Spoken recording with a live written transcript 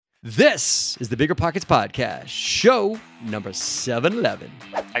This is the Bigger Pockets Podcast, show number 711.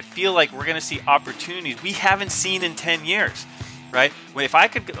 I feel like we're going to see opportunities we haven't seen in 10 years, right? If I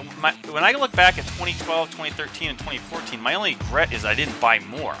could, when I look back at 2012, 2013, and 2014, my only regret is I didn't buy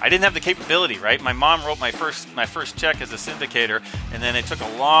more. I didn't have the capability, right? My mom wrote my first check as a syndicator, and then it took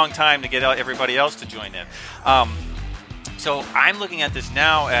a long time to get everybody else to join in. So I'm looking at this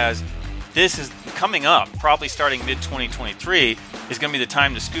now as this is coming up, probably starting mid-2023, is going to be the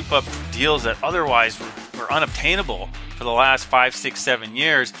time to scoop up deals that otherwise were unobtainable for the last 5, 6, 7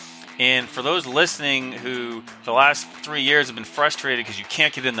 years. And for those listening who the last 3 years have been frustrated because you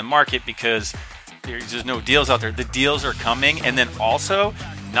can't get in the market because there's just no deals out there, the deals are coming. And then also,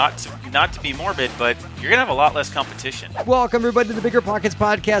 not to be morbid, but you're going to have a lot less competition. Welcome, everybody, to the Bigger Pockets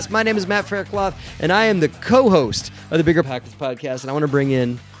Podcast. My name is Matt Faircloth, and I am the co-host of the Bigger Pockets Podcast. And I want to bring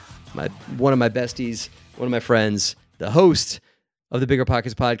in one of my besties, one of my friends, the host of the Bigger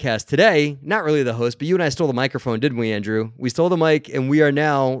Pockets Podcast today. Not really the host, but you and I stole the microphone, didn't we, Andrew? We stole the mic, and we are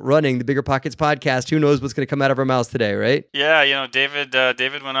now running the Bigger Pockets Podcast. Who knows what's going to come out of our mouths today, right? Yeah,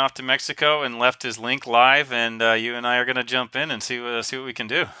 David went off to Mexico and left his link live, and you and I are going to jump in and see what we can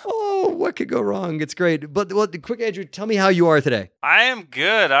do. Oh, what could go wrong? It's great. But quick, Andrew, tell me how you are today. I am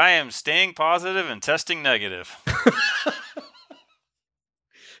good. I am staying positive and testing negative.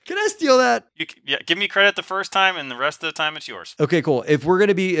 Can I steal that? Give me credit the first time, and the rest of the time it's yours. Okay, cool. If we're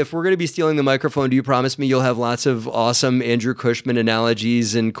gonna be stealing the microphone, do you promise me you'll have lots of awesome Andrew Cushman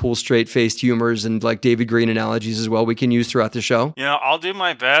analogies and cool straight-faced humors and like David Green analogies as well we can use throughout the show? I'll do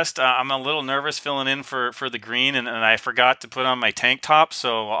my best. I'm a little nervous filling in for the Green, and I forgot to put on my tank top,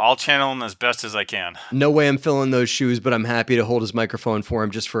 so I'll channel him as best as I can. No way I'm filling those shoes, but I'm happy to hold his microphone for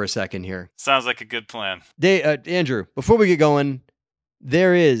him just for a second here. Sounds like a good plan. Andrew, before we get going,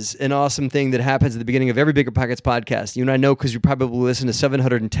 there is an awesome thing that happens at the beginning of every Bigger Pockets podcast. You and I know because you probably listen to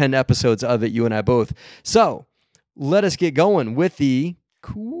 710 episodes of it, you and I both. So let us get going with the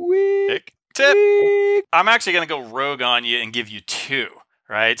quick tip. I'm actually going to go rogue on you and give you two,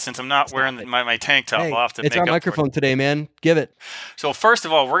 right? Since I'm not wearing my tank top, hey, I'll have to it's our microphone today, man. Give it. So first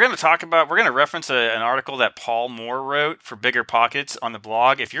of all, we're going to reference an article that Paul Moore wrote for Bigger Pockets on the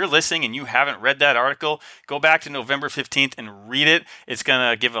blog. If you're listening and you haven't read that article, go back to November 15th and read it. It's going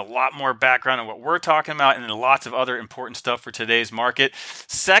to give a lot more background on what we're talking about and lots of other important stuff for today's market.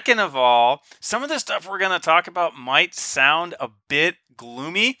 Second of all, some of the stuff we're going to talk about might sound a bit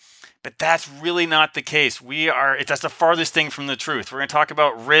gloomy, but that's really not the case. That's the farthest thing from the truth. We're going to talk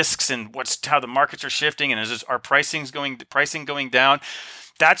about risks and how the markets are shifting, and is our pricing going down.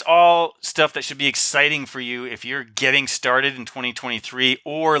 That's all stuff that should be exciting for you if you're getting started in 2023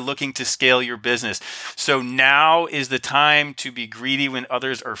 or looking to scale your business. So now is the time to be greedy when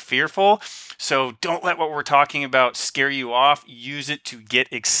others are fearful. So don't let what we're talking about scare you off. Use it to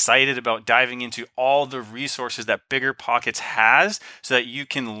get excited about diving into all the resources that Bigger Pockets has so that you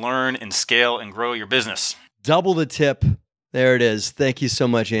can learn and scale and grow your business. Double the tip. There it is. Thank you so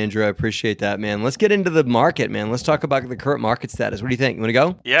much, Andrew. I appreciate that, man. Let's get into the market, man. Let's talk about the current market status. What do you think? You want to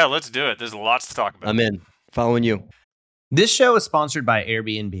go? Yeah, let's do it. There's lots to talk about. I'm in. Following you. This show is sponsored by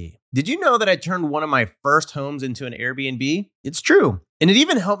Airbnb. Did you know that I turned one of my first homes into an Airbnb? It's true. And it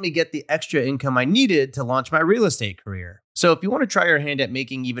even helped me get the extra income I needed to launch my real estate career. So if you want to try your hand at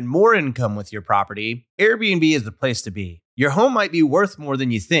making even more income with your property, Airbnb is the place to be. Your home might be worth more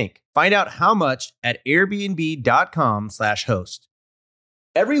than you think. Find out how much at airbnb.com/host.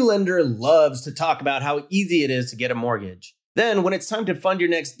 Every lender loves to talk about how easy it is to get a mortgage. Then when it's time to fund your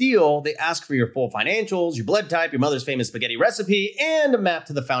next deal, they ask for your full financials, your blood type, your mother's famous spaghetti recipe, and a map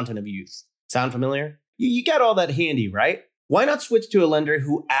to the fountain of youth. Sound familiar? You got all that handy, right? Why not switch to a lender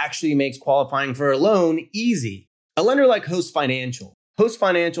who actually makes qualifying for a loan easy? A lender like Host Financial. Host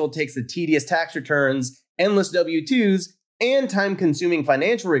Financial takes the tedious tax returns, endless W-2s, and time-consuming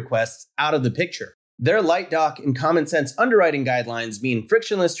financial requests out of the picture. Their light doc and common sense underwriting guidelines mean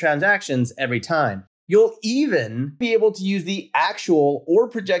frictionless transactions every time. You'll even be able to use the actual or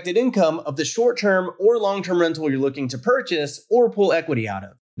projected income of the short-term or long-term rental you're looking to purchase or pull equity out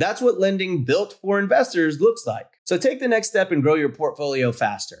of. That's what lending built for investors looks like. So take the next step and grow your portfolio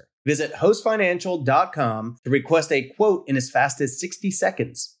faster. Visit hostfinancial.com to request a quote in as fast as 60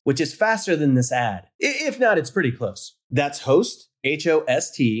 seconds, which is faster than this ad. If not, it's pretty close. That's host,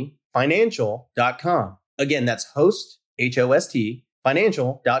 H-O-S-T, financial.com. Again, that's host, H-O-S-T,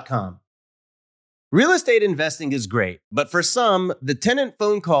 financial.com. Real estate investing is great, but for some, the tenant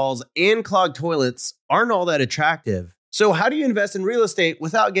phone calls and clogged toilets aren't all that attractive. So how do you invest in real estate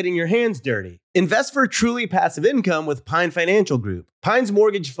without getting your hands dirty? Invest for truly passive income with Pine Financial Group. Pine's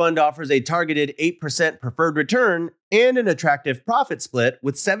mortgage fund offers a targeted 8% preferred return and an attractive profit split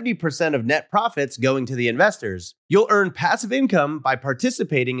with 70% of net profits going to the investors. You'll earn passive income by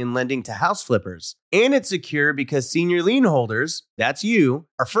participating in lending to house flippers. And it's secure because senior lien holders, that's you,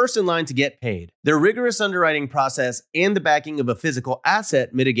 are first in line to get paid. Their rigorous underwriting process and the backing of a physical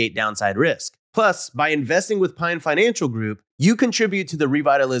asset mitigate downside risk. Plus, by investing with Pine Financial Group, you contribute to the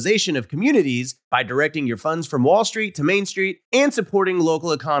revitalization of communities by directing your funds from Wall Street to Main Street and supporting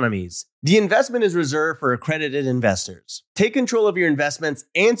local economies. The investment is reserved for accredited investors. Take control of your investments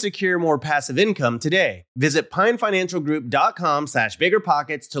and secure more passive income today. Visit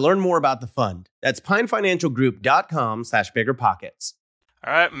pinefinancialgroup.com/biggerpockets to learn more about the fund. That's pinefinancialgroup.com/biggerpockets.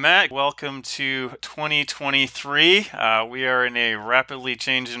 All right, Matt, welcome to 2023. We are in a rapidly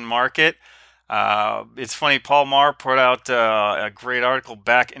changing market. It's funny, Paul Maher put out a great article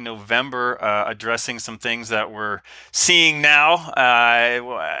back in November addressing some things that we're seeing now.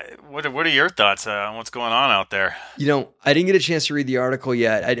 What are your thoughts on what's going on out there? I didn't get a chance to read the article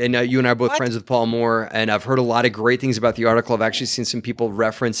yet. I know you and I are both friends with Paul Maher, and I've heard a lot of great things about the article. I've actually seen some people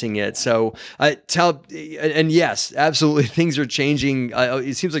referencing it. So yes, absolutely, things are changing.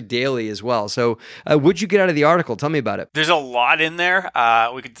 It seems like daily as well. So what'd you get out of the article? Tell me about it. There's a lot in there.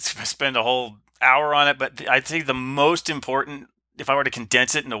 We could spend a whole hour on it, but I'd say the most important, if I were to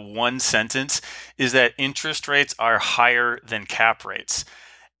condense it into one sentence, is that interest rates are higher than cap rates.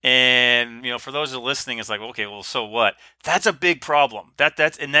 And for those who are listening, it's like, okay, well, so what? That's a big problem.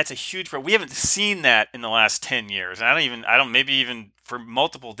 That's a huge problem. We haven't seen that in the last 10 years. And maybe even for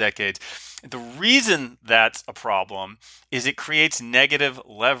multiple decades. The reason that's a problem is it creates negative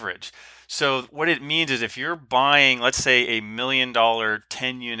leverage. So what it means is if you're buying, let's say, $1 million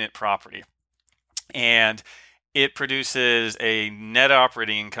 10-unit property, and it produces a net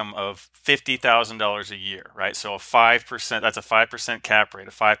operating income of $50,000 a year, right? So 5%, that's a 5% cap rate,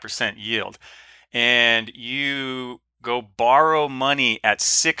 a 5% yield. And you go borrow money at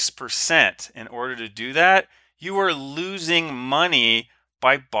 6% in order to do that, you are losing money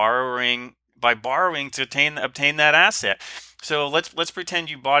by borrowing to obtain that asset. So let's pretend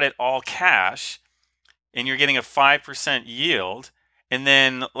you bought it all cash and you're getting a 5% yield. And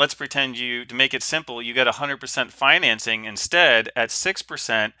then let's pretend to make it simple, you get 100% financing instead at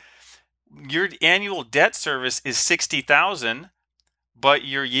 6%. Your annual debt service is $60,000, but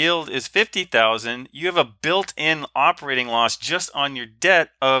your yield is $50,000. You have a built-in operating loss just on your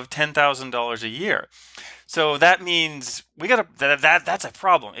debt of $10,000 a year. So that means that's a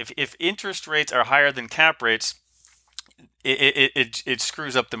problem. If interest rates are higher than cap rates, it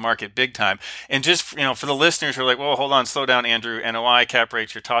screws up the market big time. And just for the listeners who are like, well, hold on, slow down, Andrew. NOI, cap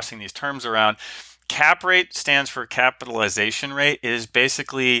rates, you're tossing these terms around. Cap rate stands for capitalization rate. It is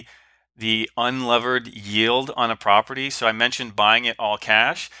basically the unlevered yield on a property. So I mentioned buying it all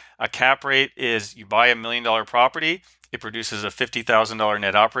cash. A cap rate is you buy $1 million property. It produces a $50,000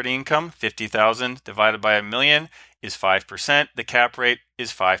 net operating income. 50,000 divided by $1 million is 5%. The cap rate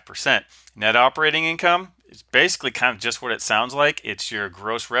is 5%. Net operating income is basically kind of just what it sounds like. It's your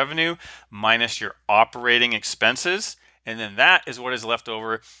gross revenue minus your operating expenses. And then that is what is left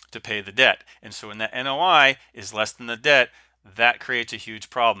over to pay the debt. And so when that NOI is less than the debt, that creates a huge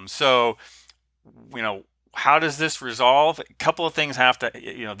problem. So, how does this resolve? A couple of things have to,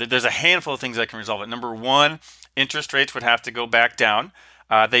 there's a handful of things that can resolve it. Number one, interest rates would have to go back down.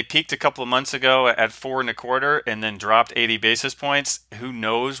 They peaked a couple of months ago at 4.25 and then dropped 80 basis points. Who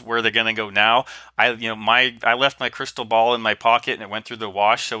knows where they're going to go now? I left my crystal ball in my pocket and it went through the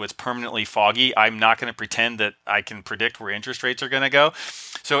wash, so it's permanently foggy. I'm not going to pretend that I can predict where interest rates are going to go.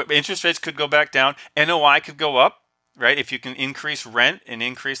 So interest rates could go back down. NOI could go up, right? If you can increase rent and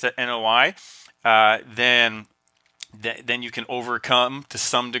increase that NOI, then you can overcome to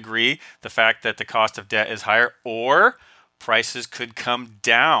some degree the fact that the cost of debt is higher, or prices could come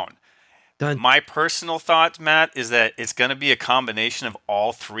down. Done. My personal thought, Matt, is that it's going to be a combination of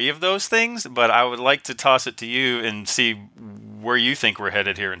all three of those things, but I would like to toss it to you and see where you think we're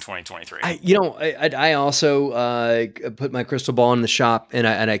headed here in 2023. I also put my crystal ball in the shop, and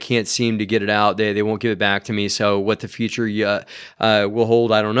I can't seem to get it out. They won't give it back to me. So what the future will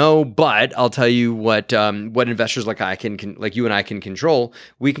hold, I don't know. But I'll tell you what investors like you and I can control.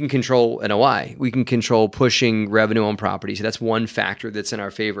 We can control NOI. We can control pushing revenue on property. So that's one factor that's in our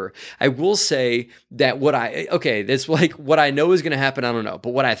favor. I will say that what I know is going to happen, I don't know,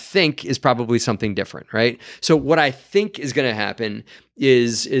 but what I think is probably something different, right? So what I think is going to happen happen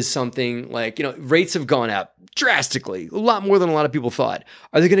is something like, rates have gone up drastically, a lot more than a lot of people thought.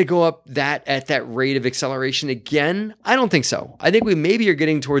 Are they going to go up at that rate of acceleration again? I don't think so. I think we maybe are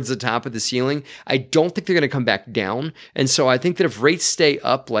getting towards the top of the ceiling. I don't think they're going to come back down. And so I think that if rates stay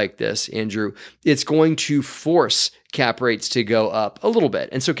up like this, Andrew, it's going to force cap rates to go up a little bit.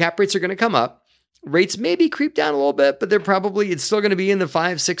 And so cap rates are going to come up. Rates maybe creep down a little bit, but it's still going to be in the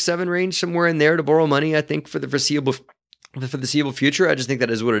 5, 6, 7 range, somewhere in there to borrow money, I think, for the foreseeable future. I just think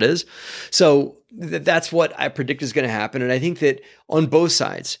that is what it is. So that's what I predict is going to happen. And I think that on both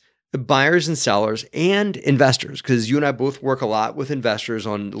sides, the buyers and sellers and investors, because you and I both work a lot with investors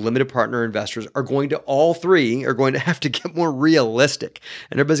on limited partner investors, all three are going to have to get more realistic.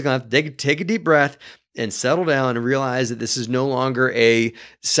 And everybody's going to have to take a deep breath and settle down and realize that this is no longer a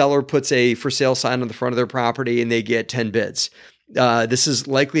seller puts a for sale sign on the front of their property and they get 10 bids. This is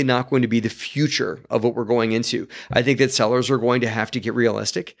likely not going to be the future of what we're going into. I think that sellers are going to have to get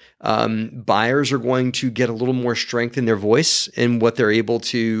realistic. Buyers are going to get a little more strength in their voice and what they're able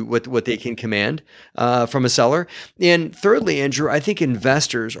to, what they can command from a seller. And thirdly, Andrew, I think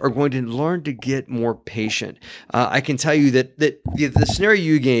investors are going to learn to get more patient. I can tell you that the scenario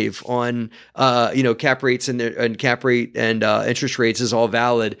you gave on cap rates and cap rate and interest rates is all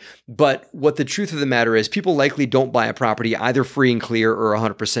valid. But what the truth of the matter is, people likely don't buy a property either free and clear or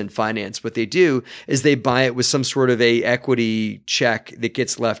 100% finance. What they do is they buy it with some sort of a equity check that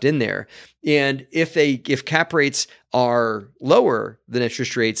gets left in there. And if cap rates are lower than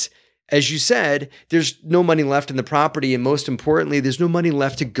interest rates, as you said, there's no money left in the property. And most importantly, there's no money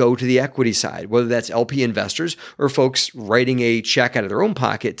left to go to the equity side, whether that's LP investors or folks writing a check out of their own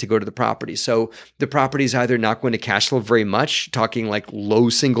pocket to go to the property. So the property is either not going to cash flow very much, talking like low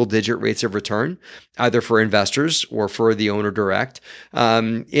single digit rates of return, either for investors or for the owner direct.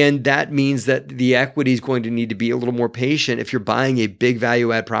 And that means that the equity is going to need to be a little more patient if you're buying a big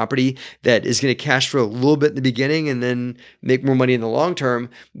value add property that is going to cash flow a little bit in the beginning and then make more money in the long term.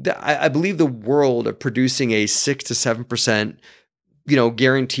 I believe the world of producing a 6 to 7%,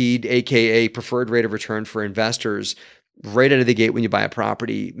 guaranteed, AKA preferred rate of return for investors right out of the gate when you buy a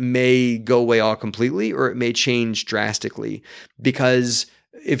property may go away all completely, or it may change drastically. Because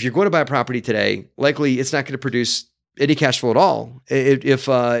if you're going to buy a property today, likely it's not going to produce any cash flow at all, if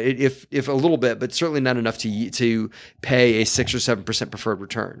a little bit, but certainly not enough to pay a 6 or 7% preferred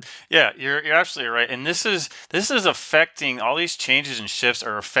return. Yeah, you're absolutely right, and this is affecting, all these changes and shifts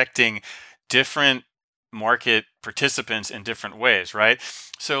are affecting different market participants in different ways, right?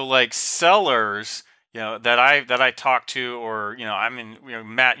 So like sellers, that I talk to, or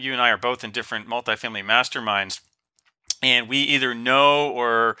Matt, you and I are both in different multifamily masterminds, and we either know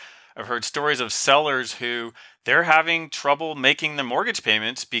or I've heard stories of sellers who they're having trouble making the mortgage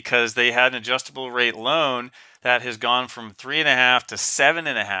payments because they had an adjustable rate loan that has gone from 3.5 to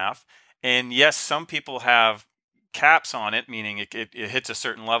 7.5. And yes, some people have caps on it, meaning it hits a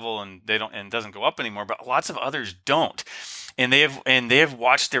certain level and and doesn't go up anymore. But lots of others don't, and they have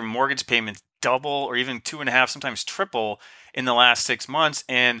watched their mortgage payments double or even 2.5, sometimes triple in the last 6 months,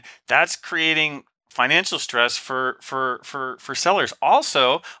 and that's creating financial stress for sellers.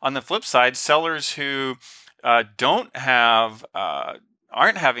 Also, on the flip side, sellers who aren't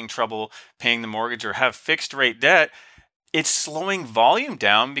having trouble paying the mortgage or have fixed rate debt, it's slowing volume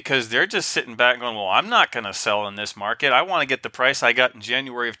down because they're just sitting back going, well, I'm not going to sell in this market. I want to get the price I got in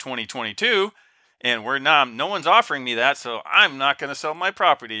January of 2022. And no one's offering me that, so I'm not going to sell my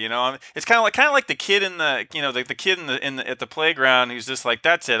property. It's kind of like the kid the kid at the playground who's just like,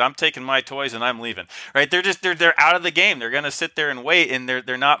 that's it, I'm taking my toys and I'm leaving. Right? They're out of the game. They're going to sit there and wait, and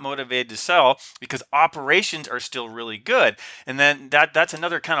they're not motivated to sell because operations are still really good. And then that's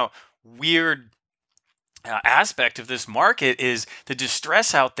another kind of weird aspect of this market is the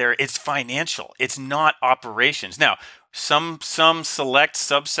distress out there. It's financial. It's not operations. Now, some select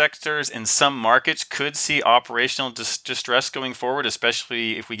subsectors in some markets could see operational distress going forward,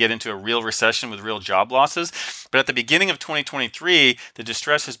 especially if we get into a real recession with real job losses. But at the beginning of 2023, the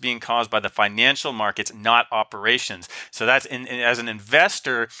distress is being caused by the financial markets, not operations. So that's as an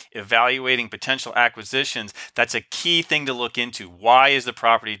investor evaluating potential acquisitions, that's a key thing to look into. Why is the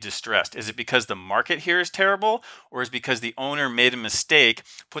property distressed? Is it because the market here is terrible, or is it because the owner made a mistake,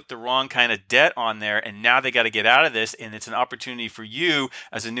 put the wrong kind of debt on there, and now they got to get out of this? And it's an opportunity for you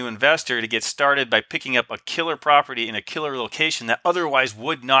as a new investor to get started by picking up a killer property in a killer location that otherwise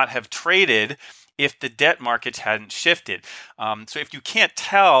would not have traded if the debt markets hadn't shifted. So if you can't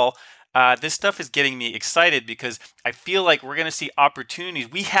tell, this stuff is getting me excited because I feel like we're going to see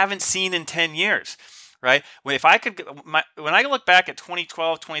opportunities we haven't seen in 10 years. right? If I could, when I look back at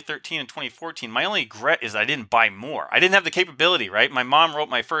 2012, 2013, and 2014, my only regret is I didn't buy more. I didn't have the capability, right? My mom wrote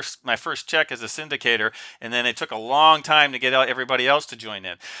my first check as a syndicator, and then it took a long time to get everybody else to join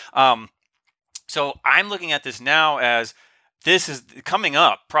in. So I'm looking at this now as this is coming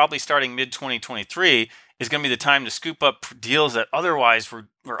up, probably starting mid-2023, is going to be the time to scoop up deals that otherwise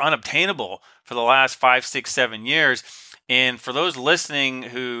were unobtainable for the last 5, 6, 7 years. And for those listening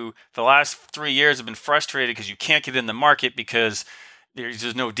who the last 3 years have been frustrated because you can't get in the market because there's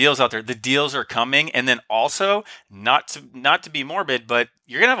just no deals out there, the deals are coming. And then also, not to be morbid, but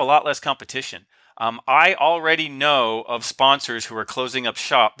you're going to have a lot less competition. I already know of sponsors who are closing up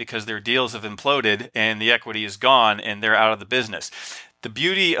shop because their deals have imploded and the equity is gone and they're out of the business. The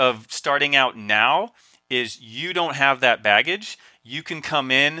beauty of starting out now is you don't have that baggage. You can come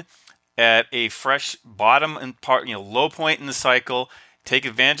in at a fresh bottom and low point in the cycle, take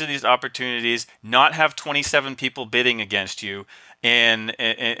advantage of these opportunities, not have 27 people bidding against you, and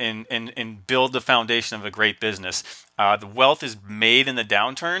build the foundation of a great business. The wealth is made in the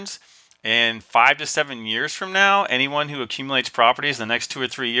downturns. And 5 to 7 years from now, anyone who accumulates properties the next 2 or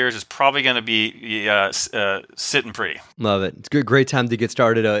 3 years is probably going to be sitting pretty. Love it. It's a great time to get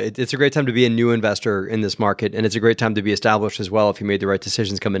started. It's a great time to be a new investor in this market, and it's a great time to be established as well if you made the right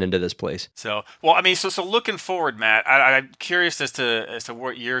decisions coming into this place. So looking forward, Matt, I'm curious as to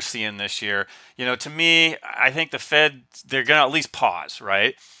what you're seeing this year. To me, I think the Fed, they're going to at least pause,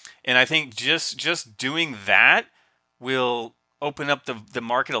 right? And I think just doing that will open up the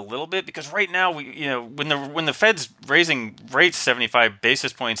market a little bit, because right now when the Fed's raising rates 75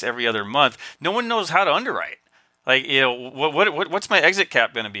 basis points every other month, no one knows how to underwrite. Like, what's my exit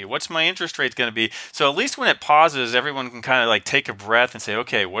cap going to be? What's my interest rate going to be? So at least when it pauses, everyone can kind of like take a breath and say,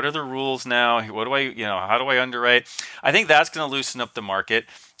 okay, what are the rules now? What do how do I underwrite? I think that's going to loosen up the market.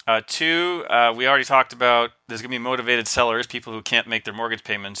 Two, we already talked about there's going to be motivated sellers, people who can't make their mortgage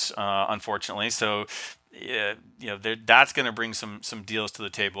payments, unfortunately. So that's going to bring some deals to the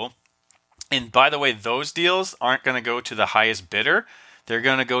table. And by the way, those deals aren't going to go to the highest bidder. They're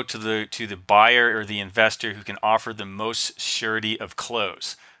going to go to the buyer or the investor who can offer the most surety of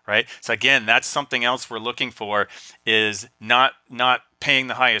close, right? So again, that's something else we're looking for, is not paying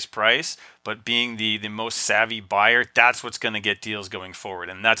the highest price, but being the most savvy buyer. That's what's going to get deals going forward.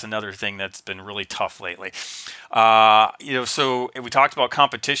 And that's another thing that's been really tough lately. So we talked about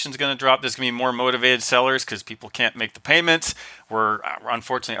competition's going to drop. There's going to be more motivated sellers because people can't make the payments. We're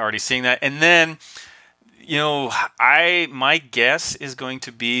unfortunately already seeing that. And then, my guess is going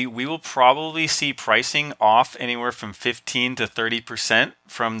to be we will probably see pricing off anywhere from 15 to 30%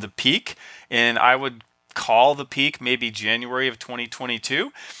 from the peak. And I would call the peak maybe January of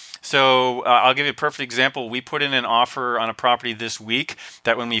 2022. So I'll give you a perfect example. We put in an offer on a property this week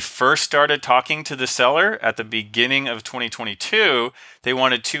that when we first started talking to the seller at the beginning of 2022, they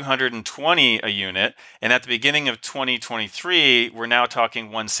wanted $220 a unit. And at the beginning of 2023, we're now talking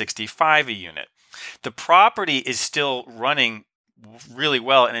 $165 a unit. The property is still running really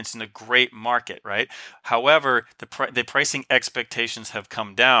well and it's in a great market, right? However, the pricing expectations have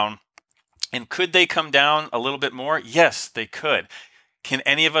come down. And could they come down a little bit more? Yes, they could. Can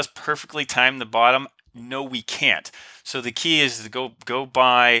any of us perfectly time the bottom? No, we can't. So the key is to go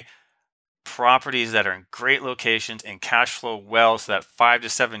buy properties that are in great locations and cash flow well, so that 5 to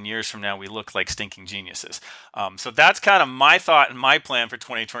 7 years from now we look like stinking geniuses. So that's kind of my thought and my plan for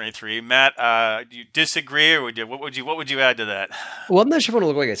 2023. Matt, do you disagree, or what would you add to that? Well, I'm not sure if I want to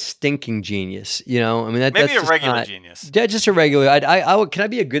look like a stinking genius. Maybe that's a regular genius. Yeah, just a regular. Can I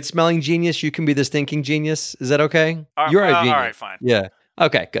be a good smelling genius? You can be the stinking genius. Is that okay? You're a genius. All right, fine. Yeah.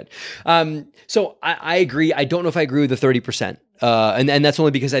 Okay, good. So I agree. I don't know if I agree with the 30%. And that's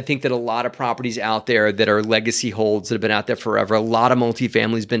only because I think that a lot of properties out there that are legacy holds that have been out there forever, a lot of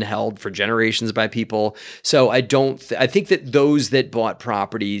multifamily's been held for generations by people. So I think that those that bought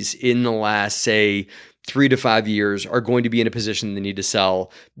properties in the last, say, 3 to 5 years are going to be in a position they need to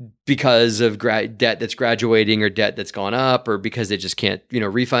sell because of debt that's graduating or debt that's gone up, or because they just can't,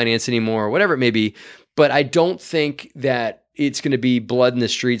 refinance anymore, or whatever it may be. But I don't think that it's going to be blood in the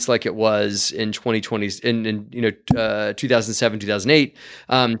streets like it was in 2020, in 2007, 2008.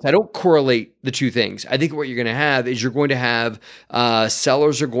 I don't correlate the two things. I think what you're going to have is you're going to have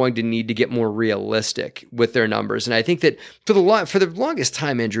sellers are going to need to get more realistic with their numbers. And I think that for the longest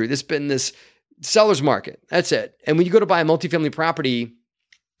time, Andrew, there's been this seller's market. That's it. And when you go to buy a multifamily property,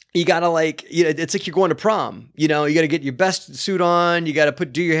 you gotta it's like you're going to prom. You gotta get your best suit on. You gotta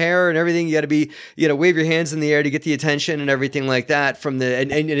do your hair and everything. You gotta wave your hands in the air to get the attention and everything like that and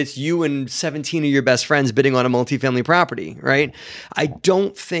it's you and 17 of your best friends bidding on a multifamily property, right? I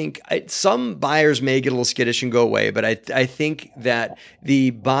don't think some buyers may get a little skittish and go away, but I think that the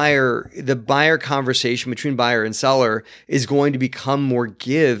buyer conversation between buyer and seller is going to become more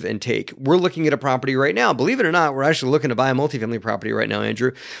give and take. We're looking at a property right now. Believe it or not, we're actually looking to buy a multifamily property right now,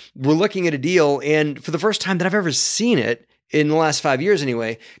 Andrew. We're looking at a deal, and for the first time that I've ever seen it, in the last 5 years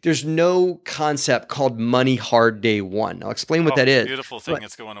anyway, there's no concept called money hard day one. I'll explain what that is. Beautiful thing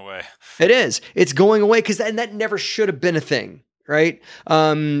that's going away. It is. It's going away because that never should have been a thing. Right.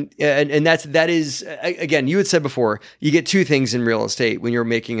 And that is, again, you had said before, you get two things in real estate when you're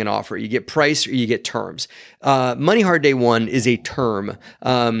making an offer. You get price or you get terms. Money hard day one is a term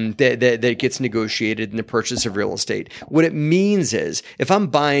that gets negotiated in the purchase of real estate. What it means is if I'm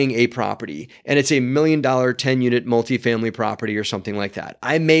buying a property and it's $1 million 10-unit multifamily property or something like that,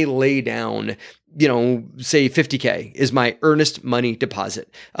 I may lay down say $50K is my earnest money deposit.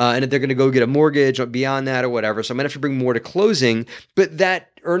 And if they're going to go get a mortgage or beyond that or whatever, so I'm going to have to bring more to closing. But that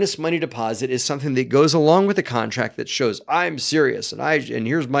earnest money deposit is something that goes along with the contract that shows I'm serious and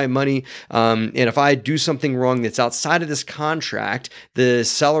here's my money. And if I do something wrong that's outside of this contract, the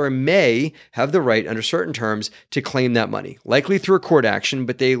seller may have the right under certain terms to claim that money, likely through a court action,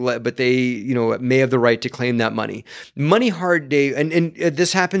 but they may have the right to claim that money. Money hard day, and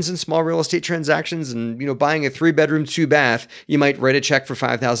this happens in small real estate transactions, and buying a 3-bedroom, 2-bath, you might write a check for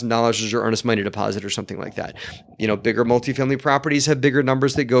 $5,000 as your earnest money deposit or something like that. Bigger multifamily properties have bigger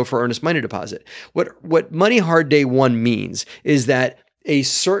numbers that go for earnest money deposit. What money hard day one means is that a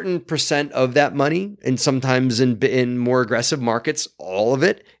certain percent of that money, and sometimes in more aggressive markets, all of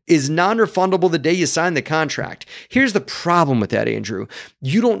it, is non-refundable the day you sign the contract. Here's the problem with that, Andrew.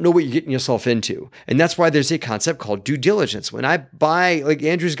 You don't know what you're getting yourself into. And that's why there's a concept called due diligence. When I buy, like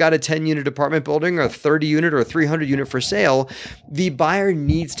Andrew's got a 10-unit apartment building or a 30-unit or a 300-unit for sale, the buyer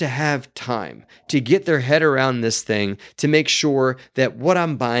needs to have time to get their head around this thing to make sure that what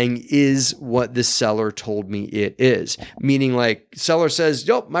I'm buying is what the seller told me it is. Meaning like seller says,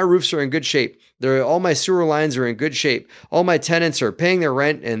 "Yup, my roofs are in good shape. All my sewer lines are in good shape. All my tenants are paying their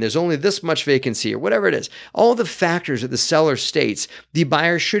rent and there's only this much vacancy," or whatever it is. All the factors that the seller states, the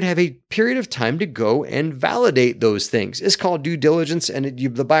buyer should have a period of time to go and validate those things. It's called due diligence, and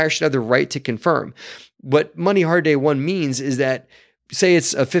the buyer should have the right to confirm. What money hard day one means is that, say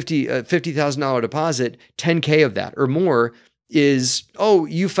it's a $50,000 deposit, 10K of that or more is, "Oh,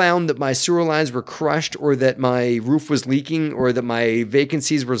 you found that my sewer lines were crushed or that my roof was leaking or that my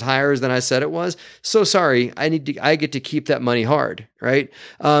vacancies was higher than I said it was. So sorry, I get to keep that money hard," right?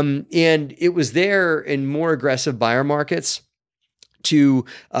 And it was there in more aggressive buyer markets to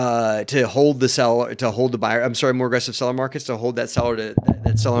hold the buyer. I'm sorry, more aggressive seller markets to hold that seller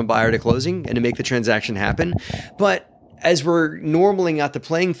and buyer to closing and to make the transaction happen. But as we're normaling out the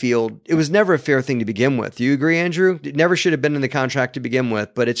playing field, it was never a fair thing to begin with. Do you agree, Andrew? It never should have been in the contract to begin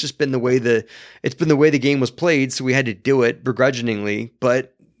with, but it's just been the way the game was played, so we had to do it begrudgingly.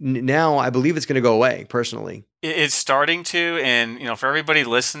 But now I believe it's going to go away, personally. It's starting to, and for everybody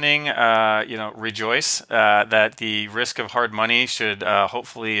listening, rejoice that the risk of hard money should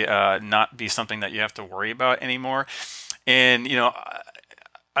hopefully not be something that you have to worry about anymore. And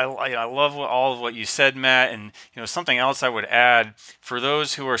I love all of what you said, Matt, and something else I would add for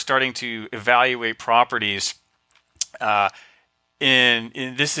those who are starting to evaluate properties. And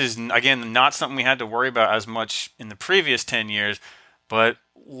this is again not something we had to worry about as much in the previous 10 years, but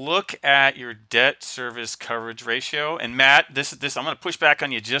look at your debt service coverage ratio. And Matt, this I'm going to push back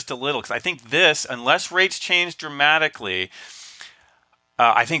on you just a little because I think this, unless rates change dramatically,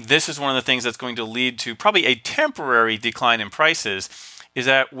 I think this is one of the things that's going to lead to probably a temporary decline in prices. Is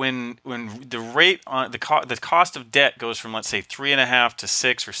that when the rate on the cost of debt goes from, let's say, 3.5% to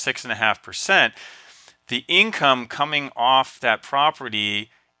 6 or 6.5%, the income coming off that property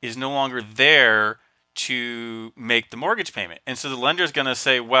is no longer there to make the mortgage payment. And so the lender is going to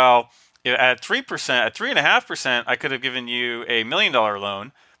say, well, at 3%, at 3.5%, I could have given you $1 million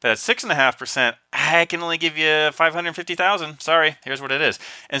loan. But at 6.5%, I can only give you $550,000. Sorry, here's what it is.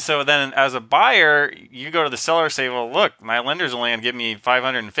 And so then, as a buyer, you go to the seller and say, "Well, look, my lender's only going to give me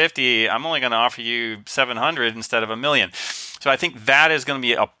 $550. I'm only going to offer you $700 instead of $1 million." So I think that is going to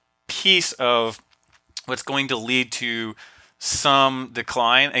be a piece of what's going to lead to some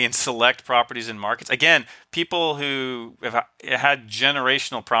decline in select properties and markets. Again, people who have had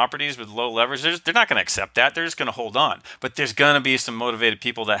generational properties with low leverage, they're not going to accept that. They're just going to hold on. But there's going to be some motivated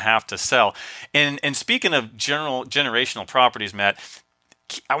people that have to sell. And speaking of generational properties, Matt,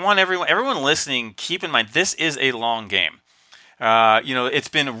 I want everyone listening, keep in mind, this is a long game. It's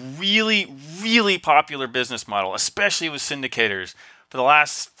been a really, really popular business model, especially with syndicators, for the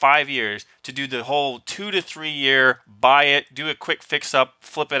last 5 years to do the whole 2 to 3 year, buy it, do a quick fix up,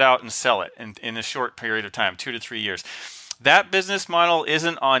 flip it out, and sell it in a short period of time, 2 to 3 years. That business model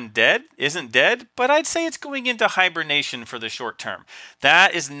isn't dead, but I'd say it's going into hibernation for the short term.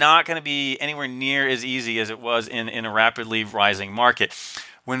 That is not going to be anywhere near as easy as it was in a rapidly rising market.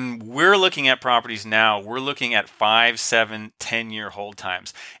 When we're looking at properties now, we're looking at 5, 7, 10-year hold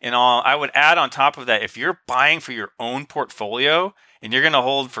times. And I would add on top of that, if you're buying for your own portfolio and you're going to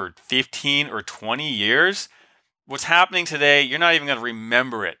hold for 15 or 20 years, what's happening today, you're not even going to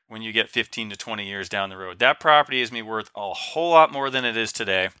remember it when you get 15 to 20 years down the road. That property is going to be worth a whole lot more than it is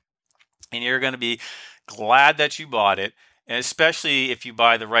today. And you're going to be glad that you bought it. And especially if you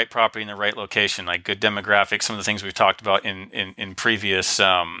buy the right property in the right location, like good demographics, some of the things we've talked about in previous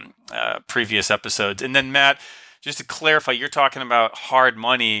episodes. And then Matt, just to clarify, you're talking about hard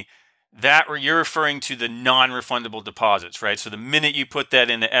money. That you're referring to the non-refundable deposits, right? So the minute you put that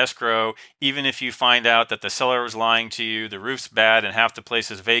into escrow, even if you find out that the seller was lying to you, the roof's bad, and half the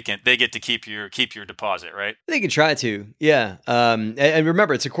place is vacant, they get to keep your deposit, right? They can try to, yeah. And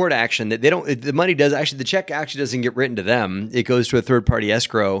remember, it's a court action that the check actually doesn't get written to them. It goes to a third-party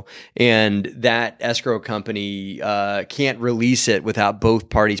escrow, and that escrow company can't release it without both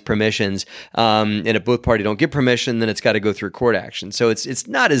parties' permissions. And if both parties don't give permission, then it's got to go through court action. So it's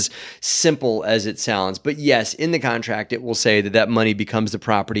not as simple as it sounds, but yes, in the contract, it will say that money becomes the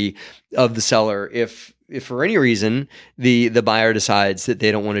property of the seller if for any reason the buyer decides that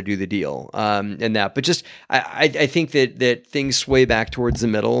they don't want to do the deal, but just I think that things sway back towards the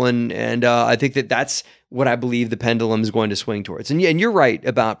middle, and I think that's what I believe the pendulum is going to swing towards. And you're right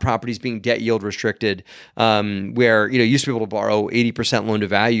about properties being debt yield restricted, where you used to be able to borrow 80% loan to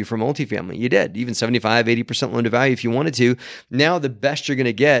value for multifamily. You did, even 75, 80% loan to value if you wanted to. Now the best you're going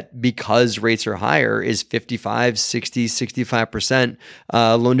to get, because rates are higher, is 55, 60, 65%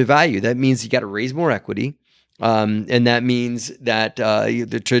 loan to value. That means you got to raise more equity. And that means that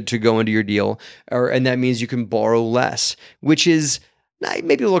to go into your deal, and that means you can borrow less, which is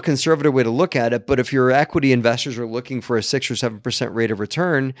maybe a little conservative way to look at it. But if your equity investors are looking for a 6 or 7% rate of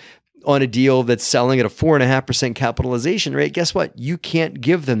return on a deal that's selling at a 4.5% capitalization rate, guess what? You can't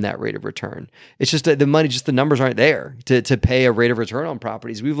give them that rate of return. It's just that the numbers aren't there to pay a rate of return on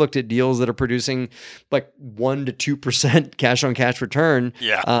properties. We've looked at deals that are producing like 1 to 2% cash on cash return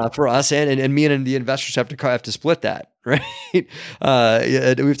for us, and me and the investors have to split that. Right. We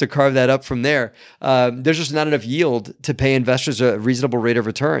have to carve that up from there. There's just not enough yield to pay investors a reasonable rate of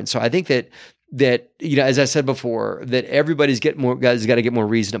return. So I think that as I said before, that everybody's got to get more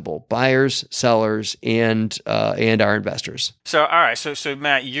reasonable: buyers, sellers, and our investors. So all right, so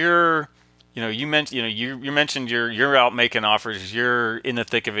Matt, you mentioned you're out making offers. You're in the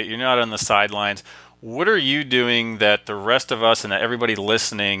thick of it. You're not on the sidelines. What are you doing that the rest of us and that everybody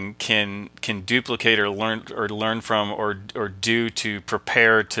listening can duplicate or learn from or do to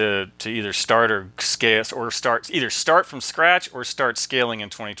prepare to either start or scale, or start from scratch or start scaling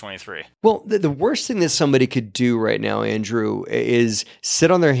in 2023? Well, the worst thing that somebody could do right now, Andrew, is sit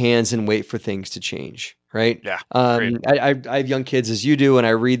on their hands and wait for things to change. Right? Yeah. I have young kids, as you do, and I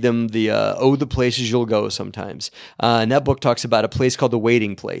read them the Places You'll Go sometimes. And that book talks about a place called The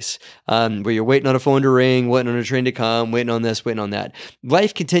Waiting Place, where you're waiting on a phone to ring, waiting on a train to come, waiting on this, waiting on that.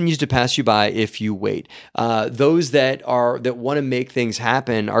 Life continues to pass you by if you wait. Those that want to make things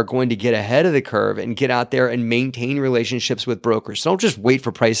happen are going to get ahead of the curve and get out there and maintain relationships with brokers. So don't just wait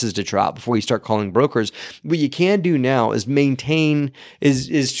for prices to drop before you start calling brokers. What you can do now is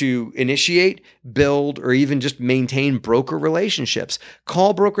is to initiate, build, or even just maintain broker relationships.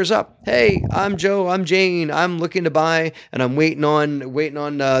 Call brokers up. Hey, I'm Joe. I'm Jane. I'm looking to buy, and I'm waiting on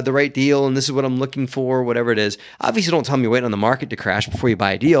the right deal, and this is what I'm looking for, whatever it is. Obviously, don't tell me you're waiting on the market to crash before you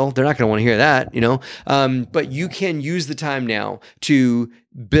buy a deal. They're not going to want to hear that, But you can use the time now to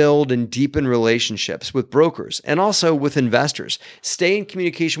build and deepen relationships with brokers and also with investors. Stay in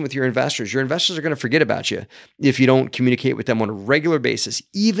communication with your investors. Your investors are going to forget about you if you don't communicate with them on a regular basis.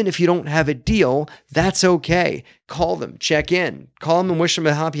 Even if you don't have a deal, that's okay. Call them, check in, call them and wish them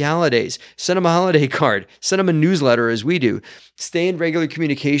a happy holidays. Send them a holiday card, send them a newsletter as we do. Stay in regular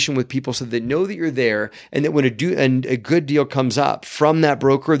communication with people so they know that you're there, and that when a good deal comes up from that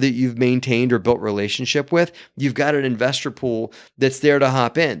broker that you've maintained or built relationship with, you've got an investor pool that's there to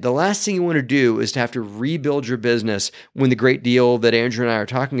hop in. The last thing you want to do is to have to rebuild your business when the great deal that Andrew and I are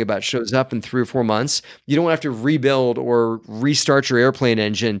talking about shows up in 3 or 4 months. You don't want to have to rebuild or restart your airplane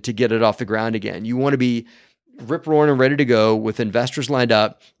engine to get it off the ground again. You want to be rip roaring and ready to go with investors lined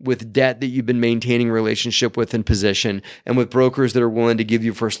up, with debt that you've been maintaining a relationship with in position, and with brokers that are willing to give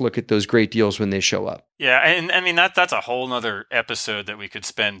you first look at those great deals when they show up. Yeah, and I mean that's a whole nother episode that we could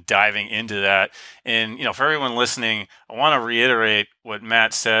spend diving into that. And for everyone listening, I want to reiterate what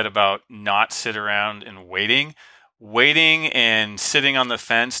Matt said about not sit around and waiting. Waiting and sitting on the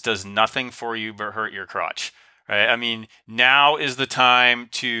fence does nothing for you but hurt your crotch. Right? I mean, now is the time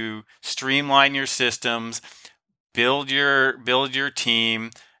to streamline your systems, build your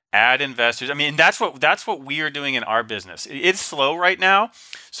team, add investors. I mean, that's what we are doing in our business. It's slow right now,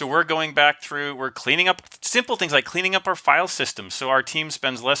 so we're going back through. We're cleaning up simple things like cleaning up our file systems, so our team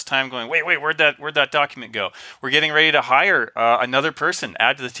spends less time going, wait, where'd that document go? We're getting ready to hire another person,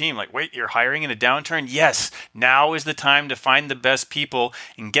 add to the team. Like, wait, you're hiring in a downturn? Yes, now is the time to find the best people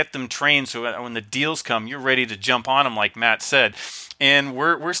and get them trained, so that when the deals come, you're ready to jump on them, like Matt said. And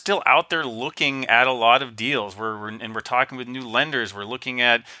we're still out there looking at a lot of deals. We're talking with new lenders. We're looking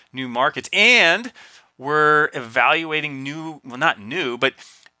at new markets, and we're evaluating but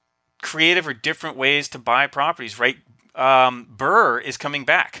creative or different ways to buy properties. Right? BRRRR is coming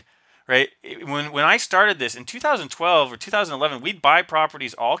back. Right? When I started this in 2012 or 2011, we'd buy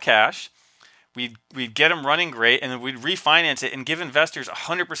properties all cash. We'd get them running great, and then we'd refinance it and give investors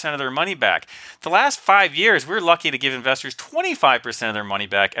 100% of their money back. The last 5 years, we're lucky to give investors 25% of their money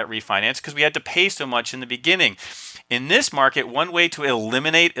back at refinance because we had to pay so much in the beginning. In this market, one way to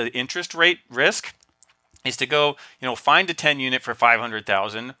eliminate interest rate risk is to go, find a 10 unit for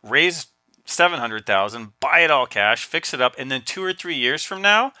 $500,000, raise $700,000, buy it all cash, fix it up, and then 2 or 3 years from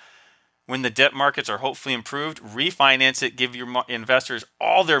now, when the debt markets are hopefully improved, refinance it, give your investors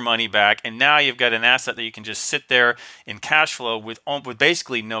all their money back, and now you've got an asset that you can just sit there in cash flow with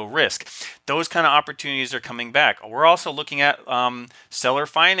basically no risk. Those kind of opportunities are coming back. We're also looking at seller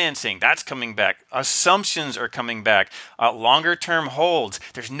financing. That's coming back. Assumptions are coming back. Longer-term holds.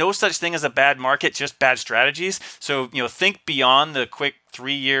 There's no such thing as a bad market, just bad strategies. So think beyond the quick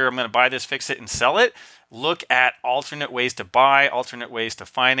 3-year, I'm going to buy this, fix it, and sell it. Look at alternate ways to buy, alternate ways to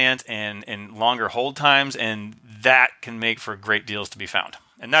finance, and longer hold times, and that can make for great deals to be found.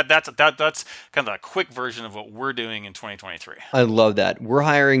 And that's kind of a quick version of what we're doing in 2023. I love that. We're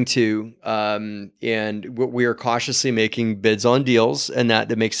hiring too, and we are cautiously making bids on deals, and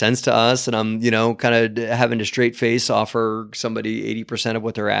that makes sense to us. And I'm, kind of having to straight face offer somebody 80% of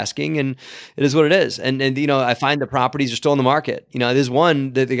what they're asking, and it is what it is. And I find the properties are still in the market. There's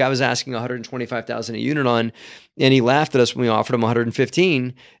one that the guy was asking $125,000 a unit on, and he laughed at us when we offered him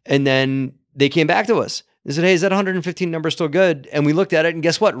 115, and then they came back to us. They said, hey, is that 115 number still good? And we looked at it, and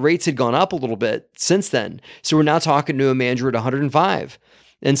guess what? Rates had gone up a little bit since then. So we're now talking to a manager at 105.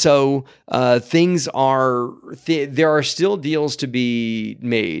 And so there are still deals to be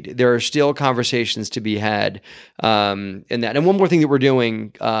made. There are still conversations to be had in that. And one more thing that we're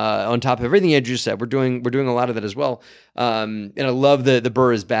doing on top of everything Andrew said, we're doing a lot of that as well. And I love the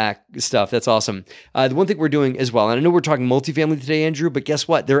BRRRR is back stuff. That's awesome. The one thing we're doing as well, and I know we're talking multifamily today, Andrew, but guess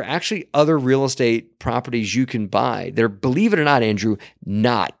what? There are actually other real estate properties you can buy. They're, believe it or not, Andrew,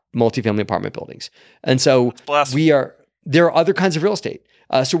 not multifamily apartment buildings. And so there are other kinds of real estate.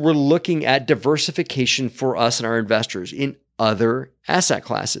 So we're looking at diversification for us and our investors in other asset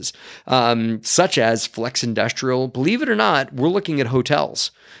classes, such as flex industrial. Believe it or not, we're looking at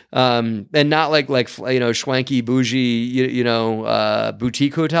hotels, and not like schwanky bougie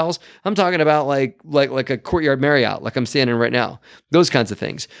boutique hotels. I'm talking about like a Courtyard Marriott, like I'm standing right now. Those kinds of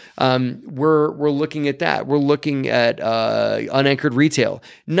things. We're looking at that. We're looking at unanchored retail.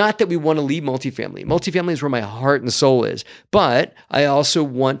 Not that we want to leave multifamily. Multifamily is where my heart and soul is, but I also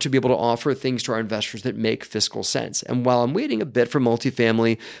want to be able to offer things to our investors that make fiscal sense. And while I'm waiting a bit for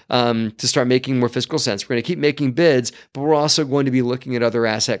multifamily to start making more fiscal sense, we're going to keep making bids, but we're also going to be looking at other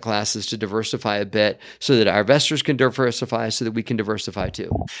asset classes to diversify a bit so that our investors can diversify, so that we can diversify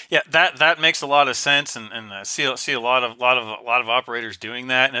too. Yeah, that makes a lot of sense, and I see a lot of operators doing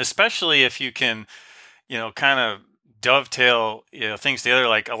that, and especially if you can, kind of dovetail things together.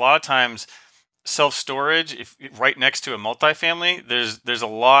 Like a lot of times, self-storage, if right next to a multifamily, there's a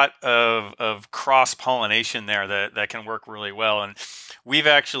lot of cross-pollination there that can work really well. And we've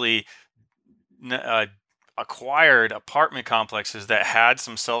actually acquired apartment complexes that had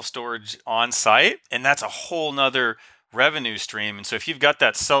some self-storage on site, and that's a whole nother revenue stream. And so if you've got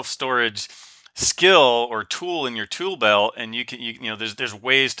that self-storage skill or tool in your tool belt, and there's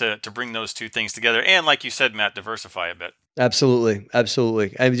ways to bring those two things together, and like you said, Matt, diversify a bit. Absolutely.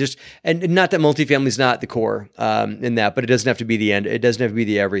 And not that multifamily is not the core in that, but it doesn't have to be the end. It doesn't have to be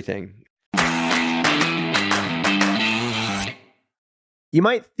the everything. You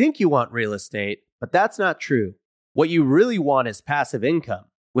might think you want real estate, But that's not true. What you really want is passive income.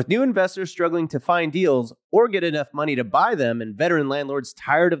 With new investors struggling to find deals or get enough money to buy them and veteran landlords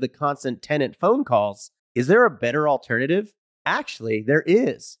tired of the constant tenant phone calls, is there a better alternative? Actually, there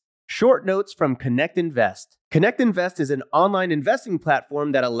is. Short notes from Connect Invest. Connect Invest is an online investing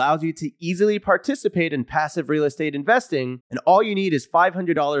platform that allows you to easily participate in passive real estate investing, and all you need is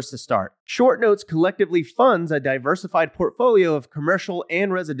 $500 to start. Short Notes collectively funds a diversified portfolio of commercial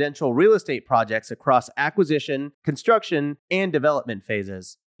and residential real estate projects across acquisition, construction, and development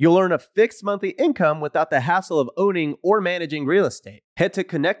phases. You'll earn a fixed monthly income without the hassle of owning or managing real estate. Head to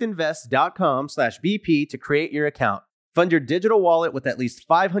connectinvest.com/BP to create your account. Fund your digital wallet with at least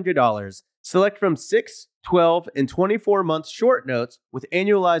 $500. Select from 6, 12, and 24-month short notes with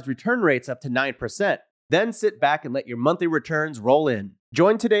annualized return rates up to 9%. Then sit back and let your monthly returns roll in.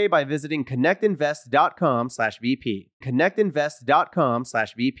 Join today by visiting connectinvest.com/BP.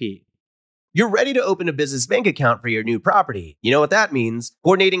 Connectinvest.com/BP. You're ready to open a business bank account for your new property. You know what that means?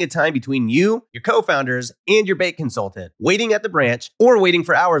 Coordinating a time between you, your co-founders, and your bank consultant. Waiting at the branch or waiting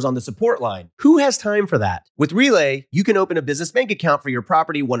for hours on the support line. Who has time for that? With Relay, you can open a business bank account for your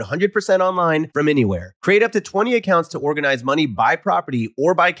property 100% online from anywhere. Create up to 20 accounts to organize money by property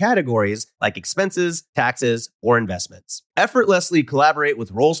or by categories like expenses, taxes, or investments. Effortlessly collaborate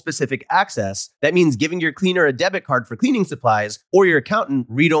with role-specific access. That means giving your cleaner a debit card for cleaning supplies or your accountant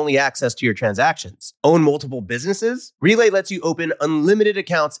read-only access to your transactions. Own multiple businesses? Relay lets you open unlimited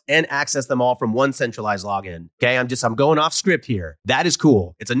accounts and access them all from one centralized login. Okay, I'm going off script here. That is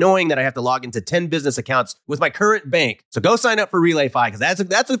cool. It's annoying that I have to log into 10 business accounts with my current bank. So go sign up for RelayFi because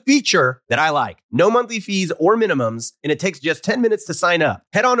that's a feature that I like. No monthly fees or minimums, and it takes just 10 minutes to sign up.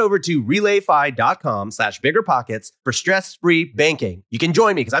 Head on over to relayfi.com/biggerpockets for stress-free banking. You can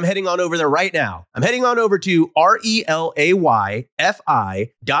join me because I'm heading on over there right now. I'm heading on over to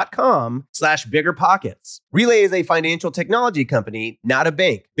relayfi.com/biggerpockets. Relay is a financial technology company, not a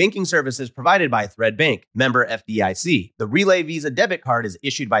bank. Banking services provided by Thread Bank, member FDIC. The Relay Visa debit card is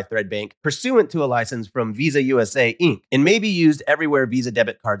issued by Thread Bank pursuant to a license from Visa USA Inc. and may be used everywhere Visa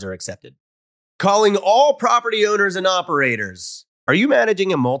debit cards are accepted. Calling all property owners and operators. Are you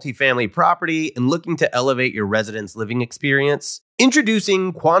managing a multifamily property and looking to elevate your residents' living experience?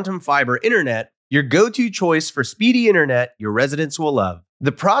 Introducing Quantum Fiber Internet, your go-to choice for speedy internet your residents will love.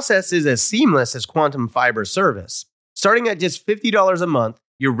 The process is as seamless as Quantum Fiber service. Starting at just $50 a month,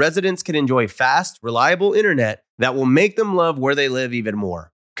 your residents can enjoy fast, reliable internet that will make them love where they live even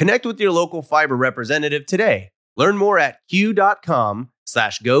more. Connect with your local fiber representative today. Learn more at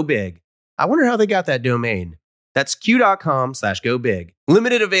q.com/gobig. I wonder how they got that domain. That's q.com/gobig.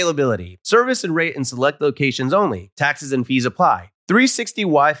 Limited availability. Service and rate in select locations only. Taxes and fees apply. 360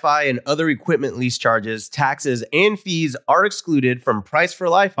 Wi-Fi and other equipment lease charges, taxes, and fees are excluded from Price for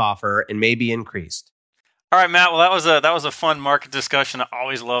Life offer and may be increased. All right, Matt. Well, that was a fun market discussion. I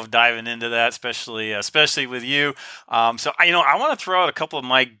always love diving into that, especially with you. So I want to throw out a couple of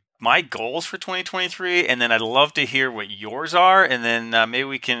my goals for 2023, and then I'd love to hear what yours are, and then maybe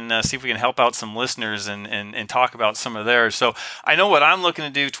we can see if we can help out some listeners and talk about some of theirs. So I know what I'm looking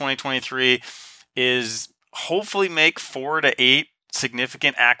to do 2023 is hopefully make 4 to 8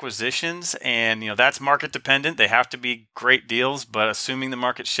 significant acquisitions, and that's market dependent. They have to be great deals, but assuming the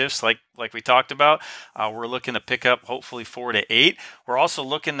market shifts like we talked about, we're looking to pick up hopefully 4 to 8. We're also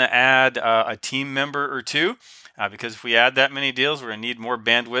looking to add a team member or two. Because if we add that many deals, we're going to need more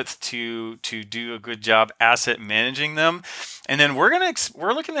bandwidth to do a good job asset managing them. And then we're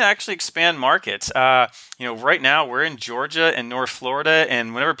looking to actually expand markets. Right now we're in Georgia and North Florida,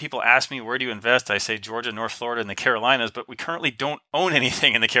 and whenever people ask me where do you invest, I say Georgia, North Florida, and the Carolinas. But we currently don't own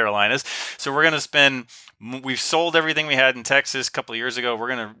anything in the Carolinas, so we're going to we've sold everything we had in Texas a couple of years ago.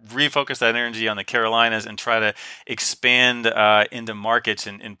 We're going to refocus that energy on the Carolinas and try to expand into markets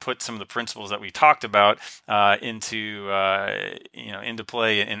and put some of the principles that we talked about into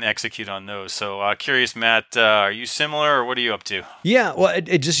play and execute on those. So curious, Matt, are you similar, or what are you up to? Yeah, well,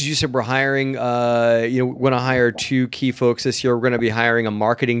 it just as you said, we're hiring. We're going to hire 2 key folks this year. We're going to be hiring a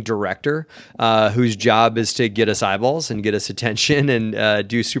marketing director whose job is to get us eyeballs and get us attention and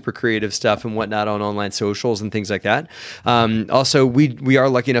do super creative stuff and whatnot on online socials and things like that. Also, we are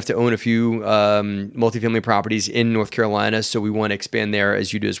lucky enough to own a few multifamily properties in North Carolina, so we want to expand there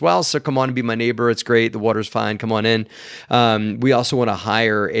as you do as well. So come on and be my neighbor. It's great. The water's fine. Come on in. We also want to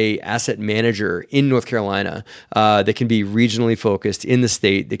hire a asset manager in North Carolina that can be regionally focused in the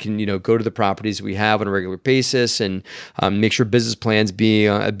state. That can go to the properties we have on a regular basis and make sure business plans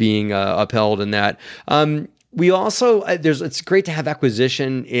being upheld in that. We also it's great to have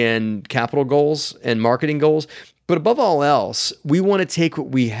acquisition and capital goals and marketing goals. But above all else, we want to take what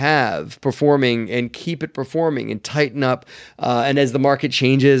we have performing and keep it performing and tighten up. And as the market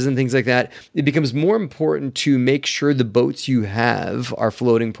changes and things like that, it becomes more important to make sure the boats you have are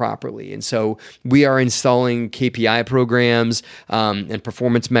floating properly. And so we are installing KPI programs and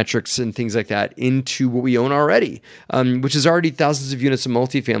performance metrics and things like that into what we own already, which is already thousands of units of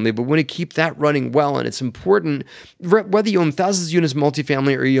multifamily. But we want to keep that running well. And it's important, whether you own thousands of units of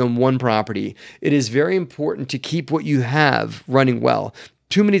multifamily or you own one property, it is very important to keep what you have running well.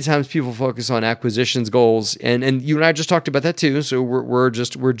 Too many times people focus on acquisitions goals, and you and I just talked about that too. So we're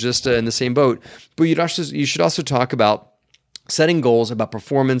just in the same boat. But you should also talk about setting goals about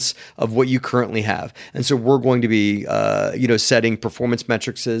performance of what you currently have. And so we're going to be, setting performance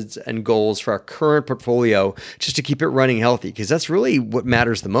metrics and goals for our current portfolio just to keep it running healthy, because that's really what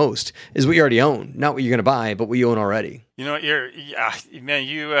matters the most is what you already own, not what you're going to buy, but what you own already. You know,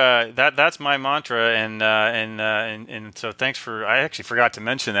 that's my mantra, and so thanks for. I actually forgot to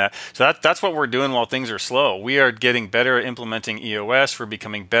mention that. So that's what we're doing while things are slow. We are getting better at implementing EOS. We're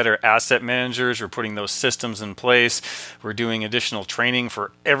becoming better asset managers. We're putting those systems in place. We're doing additional training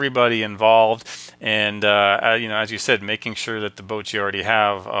for everybody involved, and as you said, making sure that the boats you already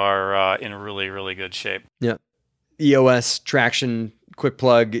have are in really, really good shape. Yeah, EOS traction. Quick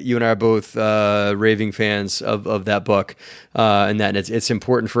plug, you and I are both raving fans of that book, and it's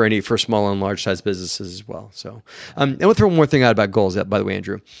important for small and large size businesses as well. So, and we'll throw one more thing out about goals, by the way,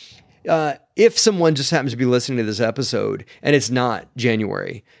 Andrew. If someone just happens to be listening to this episode and it's not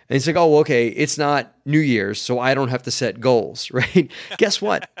January, and it's like, oh, okay, it's not New Year's, so I don't have to set goals, right? Guess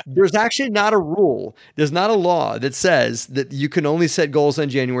what? There's actually not a rule. There's not a law that says that you can only set goals on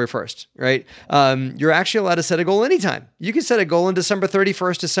January 1st, right? You're actually allowed to set a goal anytime. You can set a goal on December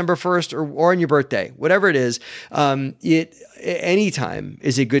 31st, December 1st, or on your birthday, whatever it is. Anytime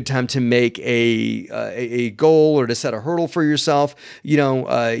is a good time to make a goal or to set a hurdle for yourself.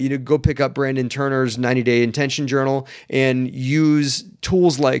 Go pick up Brandon Turner's 90-day intention journal and use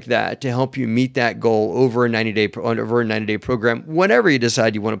tools like that to help you meet that goal over a 90-day program. Whenever you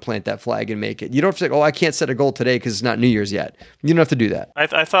decide you want to plant that flag and make it, you don't have to say, "Oh, I can't set a goal today because it's not New Year's yet." You don't have to do that.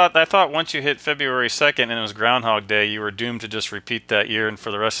 I thought once you hit February 2nd and it was Groundhog Day, you were doomed to just repeat that year and for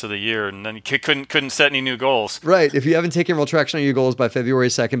the rest of the year, and then you couldn't set any new goals. Right. If you haven't taken real traction on your goals by February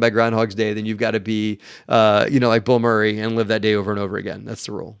 2nd by Groundhog's Day, then you've got to be, like Bill Murray and live that day over and over again. That's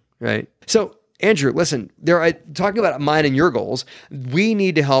the rule, right? So, Andrew, listen, talking about mine and your goals, we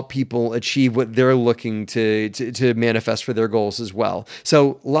need to help people achieve what they're looking to manifest for their goals as well.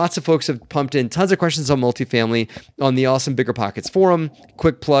 So lots of folks have pumped in tons of questions on multifamily on the awesome Bigger Pockets forum.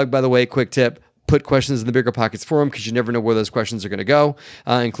 Quick plug, by the way, quick tip. Put questions in the Bigger Pockets forum because you never know where those questions are going to go,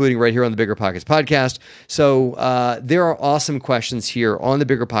 including right here on the Bigger Pockets podcast. So there are awesome questions here on the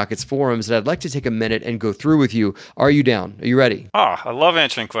Bigger Pockets forums that I'd like to take a minute and go through with you. Are you down? Are you ready? I love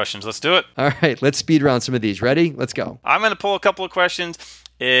answering questions. Let's do it. All right, let's speed round some of these. Ready? Let's go. I'm going to pull a couple of questions.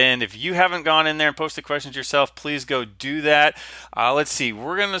 And if you haven't gone in there and posted questions yourself, please go do that. Let's see.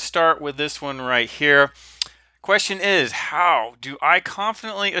 We're going to start with this one right here. Question is, how do I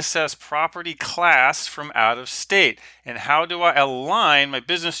confidently assess property class from out of state? And how do I align my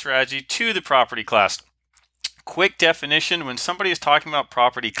business strategy to the property class? Quick definition, when somebody is talking about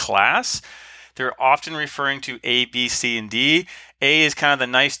property class, they're often referring to A, B, C, and D. A is kind of the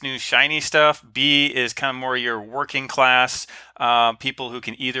nice, new, shiny stuff. B is kind of more your working class, people who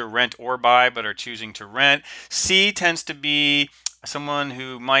can either rent or buy but are choosing to rent. C tends to be someone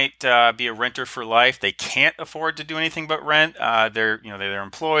who might be a renter for life. They can't afford to do anything but rent. They're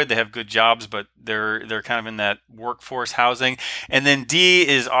employed. They have good jobs, but they're kind of in that workforce housing. And then D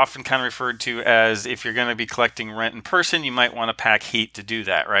is often kind of referred to as if you're going to be collecting rent in person, you might want to pack heat to do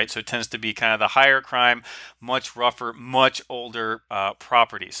that, right? So it tends to be kind of the higher crime, much rougher, much older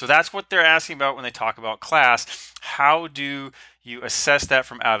property. So that's what they're asking about when they talk about class. How do you assess that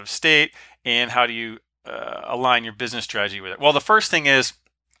from out of state, and how do you align your business strategy with it? Well, the first thing is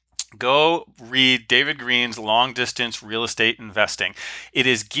go read David Green's Long Distance Real Estate Investing. It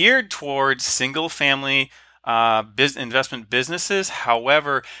is geared towards single family investment businesses.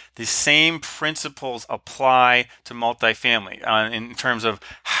 However, the same principles apply to multifamily in terms of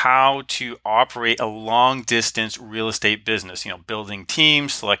how to operate a long distance real estate business, building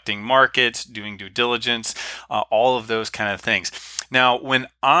teams, selecting markets, doing due diligence, all of those kind of things. Now, when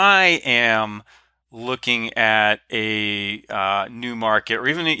I am looking at a new market or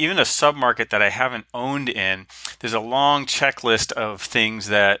even a sub-market that I haven't owned in, there's a long checklist of things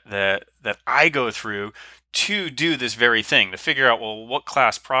that I go through to do this very thing, to figure out, well, what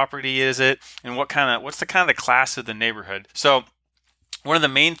class property is it, and what's the kind of class of the neighborhood. So One of the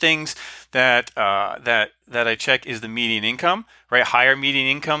main things that I check is the median income, right? Higher median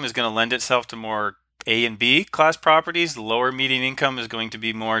income is going to lend itself to more A and B class properties. The lower median income is going to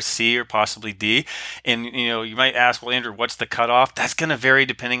be more C or possibly D. And you might ask, well, Andrew, what's the cutoff? That's going to vary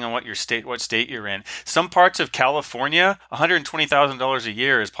depending on what state you're in. Some parts of California, $120,000 a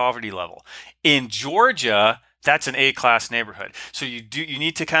year is poverty level. In Georgia, that's an A-class neighborhood. So you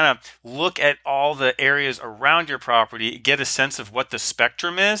need to kind of look at all the areas around your property, get a sense of what the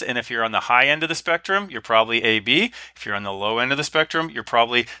spectrum is. And if you're on the high end of the spectrum, you're probably A, B. If you're on the low end of the spectrum, you're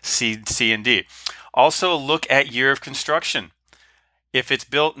probably C, and D. Also look at year of construction. If it's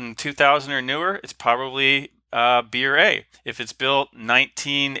built in 2000 or newer, it's probably B or A. If it's built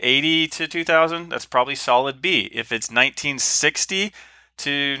 1980 to 2000, that's probably solid B. If it's 1960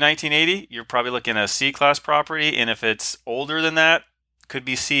 to 1980, you're probably looking at a C-class property, and if it's older than that, could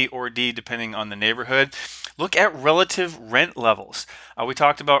be C or D depending on the neighborhood. Look at relative rent levels. We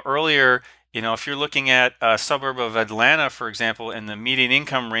talked about earlier, if you're looking at a suburb of Atlanta, for example, and the median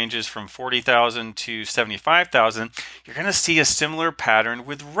income ranges from $40,000 to $75,000, you're going to see a similar pattern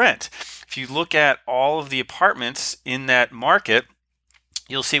with rent. If you look at all of the apartments in that market,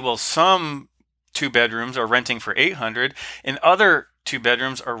 you'll see, well, some 2 bedrooms are renting for $800, and other 2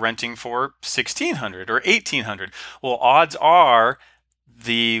 bedrooms are renting for $1,600 or $1,800. Well, odds are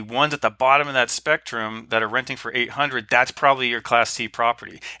the ones at the bottom of that spectrum that are renting for $800, that's probably your Class C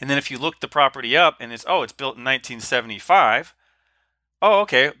property. And then if you look the property up and it's built in 1975,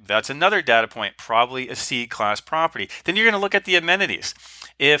 okay, that's another data point, probably a C-class property. Then you're going to look at the amenities.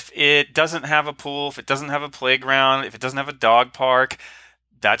 If it doesn't have a pool, if it doesn't have a playground, if it doesn't have a dog park,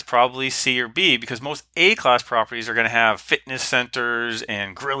 that's probably C or B, because most A-class properties are going to have fitness centers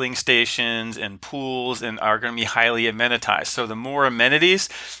and grilling stations and pools and are going to be highly amenitized. So the more amenities,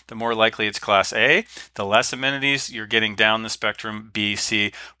 the more likely it's Class A. The less amenities, you're getting down the spectrum, B,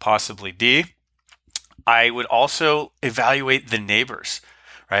 C, possibly D. I would also evaluate the neighbors.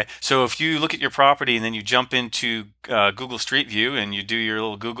 Right. So if you look at your property and then you jump into Google Street View and you do your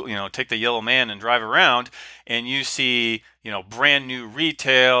little Google, take the yellow man and drive around, and you see, brand new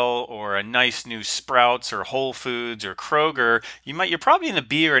retail or a nice new Sprouts or Whole Foods or Kroger, you're probably in a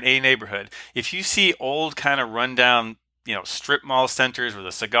B or an A neighborhood. If you see old kind of rundown, strip mall centers with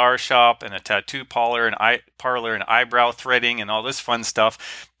a cigar shop and a tattoo parlor and eyebrow threading and all this fun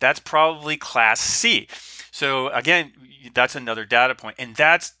stuff, that's probably Class C. So again, that's another data point. And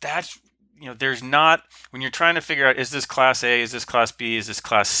that's there's not, when you're trying to figure out, is this Class A, is this Class B, is this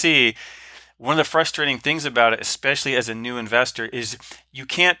Class C, one of the frustrating things about it, especially as a new investor, is you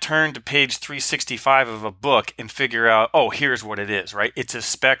can't turn to page 365 of a book and figure out, here's what it is, right? It's a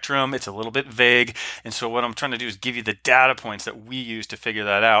spectrum, it's a little bit vague. And so what I'm trying to do is give you the data points that we use to figure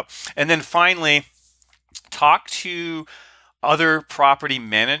that out. And then finally, talk to other property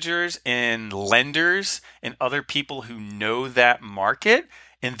managers and lenders and other people who know that market,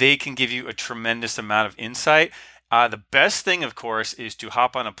 and they can give you a tremendous amount of insight. The best thing, of course, is to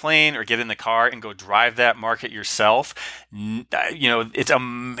hop on a plane or get in the car and go drive that market yourself. It's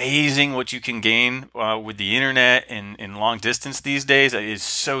amazing what you can gain with the internet and long distance these days. It is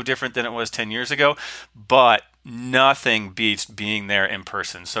so different than it was 10 years ago, but nothing beats being there in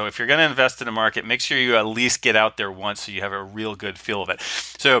person. So if you're going to invest in a market, make sure you at least get out there once so you have a real good feel of it.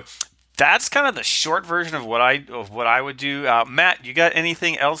 So that's kind of the short version of what I would do. Matt, you got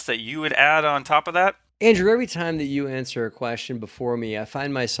anything else that you would add on top of that? Andrew, every time that you answer a question before me, I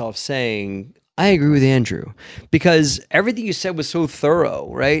find myself saying, I agree with Andrew, because everything you said was so thorough,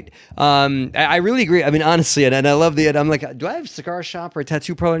 right? I really agree. I mean, honestly, and I love I'm like, do I have a cigar shop or a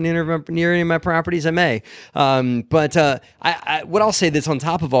tattoo parlor near any of my properties? I may. But what I'll say that's on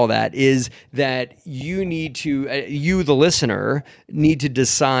top of all that is that you need to, you, the listener, need to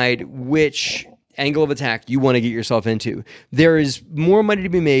decide which angle of attack you want to get yourself into. There is more money to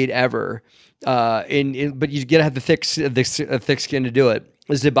be made ever. But you gotta have the thick skin to do it,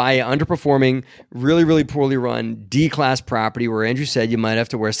 is to buy an underperforming, really, really poorly run D-class property where Andrew said you might have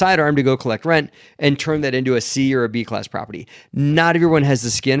to wear a sidearm to go collect rent and turn that into a C or a B-class property. Not everyone has the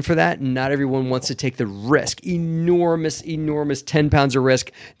skin for that. Not everyone wants to take the risk, enormous 10 pounds of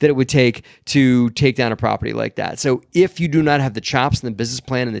risk that it would take to take down a property like that. So if you do not have the chops and the business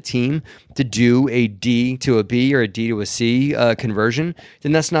plan and the team to do a D to a B or a D to a C conversion,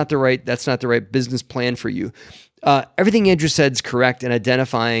 then that's not the right business plan for you. everything Andrew said is correct in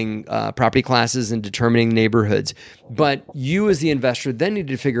identifying property classes and determining neighborhoods. But you as the investor then need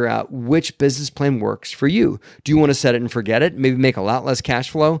to figure out which business plan works for you. Do you want to set it and forget it? Maybe make a lot less cash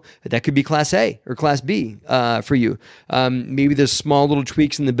flow? That could be Class A or Class B for you. Maybe there's small little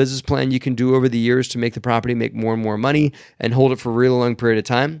tweaks in the business plan you can do over the years to make the property make more and more money and hold it for a really long period of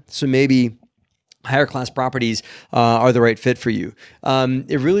time. So maybe higher class properties are the right fit for you.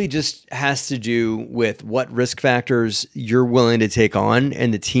 It really just has to do with what risk factors you're willing to take on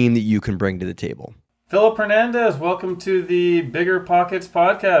and the team that you can bring to the table. Philip Hernandez, welcome to the Bigger Pockets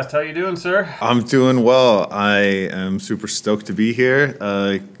podcast. How you doing, sir? I'm doing well. I am super stoked to be here.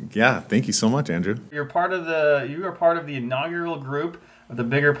 Thank you so much, Andrew. You are part of the inaugural group of the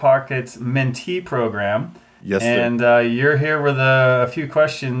Bigger Pockets Mentee program. Yes, and you're here with a few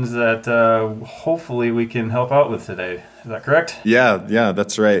questions that hopefully we can help out with today. Is that correct? Yeah,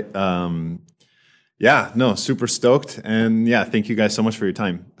 that's right. Super stoked. And thank you guys so much for your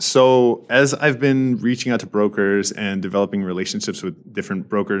time. So as I've been reaching out to brokers and developing relationships with different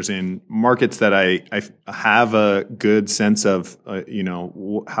brokers in markets that I have a good sense of,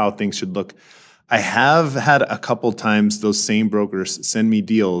 how things should look, I have had a couple times those same brokers send me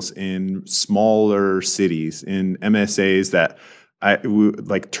deals in smaller cities, in MSAs that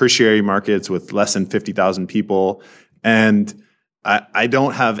like tertiary markets with less than 50,000 people. And I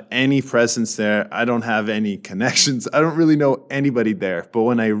don't have any presence there. I don't have any connections. I don't really know anybody there. But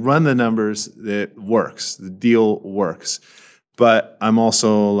when I run the numbers, it works. The deal works. But I'm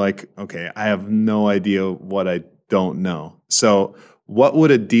also like, okay, I have no idea what I don't know. So what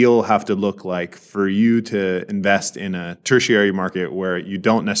would a deal have to look like for you to invest in a tertiary market where you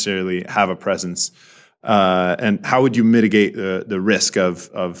don't necessarily have a presence? And how would you mitigate the risk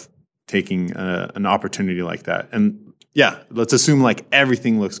of taking an opportunity like that? And let's assume like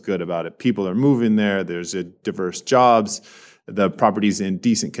everything looks good about it. People are moving there. There's diverse jobs. The property's in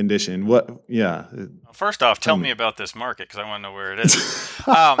decent condition. First off, tell me about this market because I want to know where it is.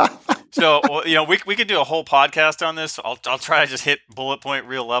 We could do a whole podcast on this. I'll try to just hit bullet point,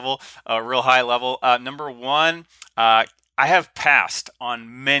 real high level. Number one, I have passed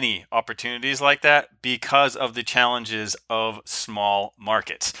on many opportunities like that because of the challenges of small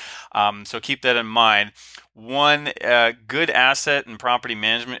markets. So keep that in mind. One good asset in property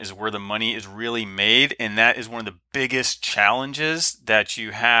management is where the money is really made, and that is one of the biggest challenges that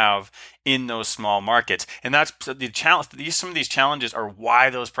you have in those small markets. And that's the challenge. Some of these challenges are why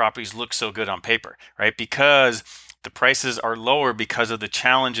those properties look so good on paper, right? Because the prices are lower because of the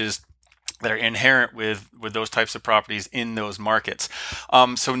challenges that are inherent with those types of properties in those markets.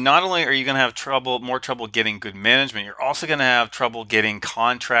 So not only are you going to have more trouble getting good management, you're also going to have trouble getting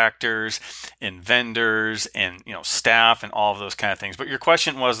contractors and vendors and staff and all of those kind of things. But your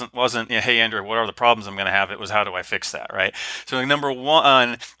question wasn't hey Andrew, what are the problems I'm going to have? It was how do I fix that, right? So number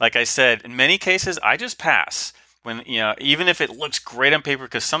one, like I said, in many cases I just pass. When even if it looks great on paper,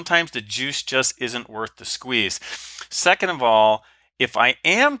 because sometimes the juice just isn't worth the squeeze. Second of all, if I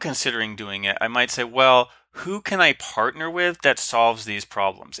am considering doing it, I might say, well, who can I partner with that solves these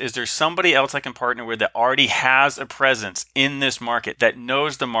problems? Is there somebody else I can partner with that already has a presence in this market, that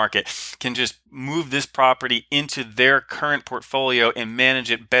knows the market, can just move this property into their current portfolio and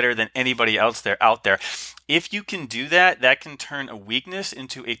manage it better than anybody else out there? If you can do that, that can turn a weakness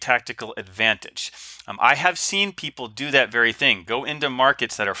into a tactical advantage. I have seen people do that very thing, go into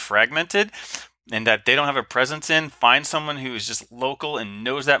markets that are fragmented and that they don't have a presence in, find someone who is just local and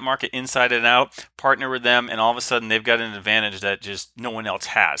knows that market inside and out, partner with them, and all of a sudden they've got an advantage that just no one else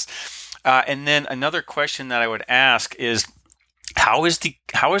has. And then another question that I would ask is, how is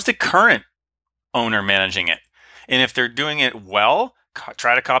the current owner managing it? And if they're doing it well,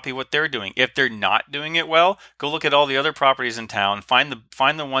 try to copy what they're doing. If they're not doing it well, go look at all the other properties in town, find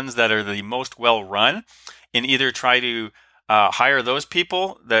the ones that are the most well run, and either try to hire those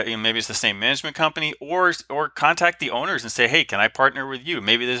people that maybe it's the same management company, or contact the owners and say, hey, can I partner with you?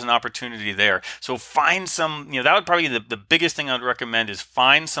 Maybe there's an opportunity there. So find some, that would probably be the biggest thing I would recommend is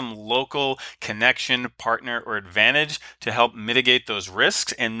find some local connection, partner, or advantage to help mitigate those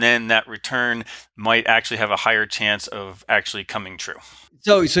risks. And then that return might actually have a higher chance of actually coming true.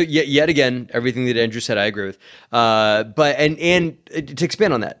 So yet again, everything that Andrew said, I agree with. But to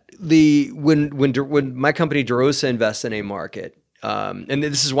expand on that, when my company DeRosa invests in a market, And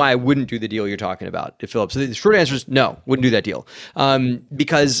this is why I wouldn't do the deal you're talking about, Philip. So the short answer is no, wouldn't do that deal,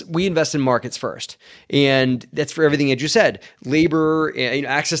 because we invest in markets first, and that's for everything that you said: labor,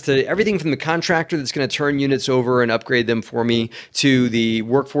 access to everything from the contractor that's going to turn units over and upgrade them for me, to the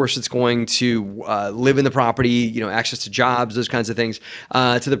workforce that's going to live in the property, access to jobs, those kinds of things,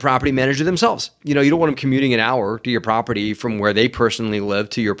 to the property manager themselves. You don't want them commuting an hour to your property from where they personally live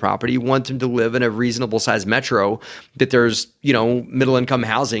to your property. You want them to live in a reasonable sized metro that there's, middle income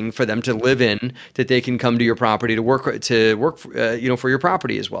housing for them to live in, that they can come to your property to work for your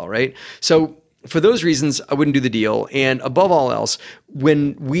property as well, right? So for those reasons, I wouldn't do the deal. And above all else,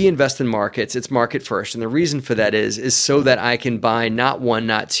 when we invest in markets, it's market first. And the reason for that is so that I can buy not one,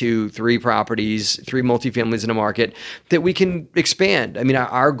 not two, three properties, three multifamilies in a market that we can expand. I mean,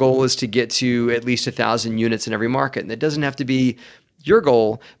 our goal is to get to at least 1,000 units in every market. And it doesn't have to be your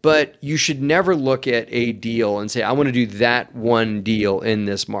goal, but you should never look at a deal and say, I want to do that one deal in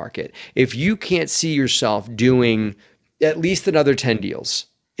this market. If you can't see yourself doing at least another 10 deals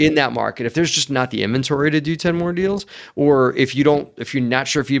in that market, if there's just not the inventory to do 10 more deals, or if you're not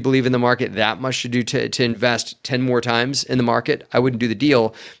sure if you believe in the market that much to invest 10 more times in the market, I wouldn't do the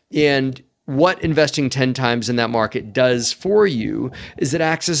deal. And what investing 10 times in that market does for you is it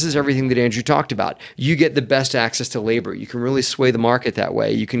accesses everything that Andrew talked about. You get the best access to labor. You can really sway the market that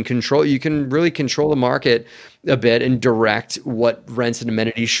way. You can really control the market a bit and direct what rents and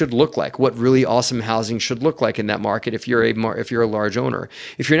amenities should look like, what really awesome housing should look like in that market if you're a large owner.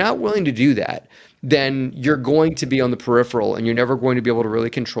 If you're not willing to do that, then you're going to be on the peripheral and you're never going to be able to really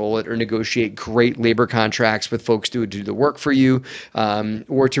control it or negotiate great labor contracts with folks to do the work for you,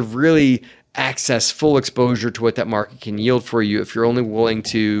 or to really access full exposure to what that market can yield for you if you're only willing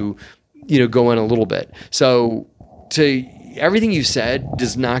to, go in a little bit. So everything you said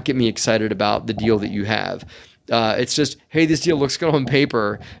does not get me excited about the deal that you have. It's just, hey, this deal looks good on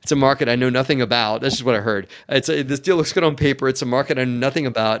paper. It's a market I know nothing about. That's just what I heard. This deal looks good on paper. It's a market I know nothing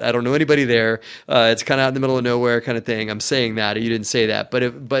about. I don't know anybody there. It's kind of out in the middle of nowhere kind of thing. I'm saying that. You didn't say that. But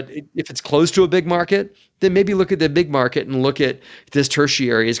if it's close to a big market, then maybe look at the big market and look at this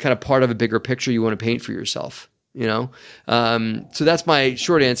tertiary as kind of part of a bigger picture you want to paint for yourself. So that's my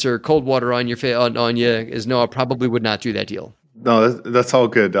short answer. Cold water on you is no, I probably would not do that deal. No, that's all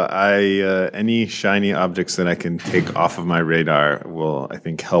good. Any shiny objects that I can take off of my radar will, I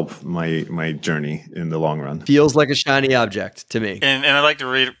think, help my journey in the long run. Feels like a shiny object to me. And I'd like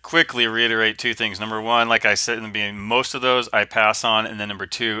to quickly reiterate two things. Number one, like I said in the beginning, most of those I pass on. And then number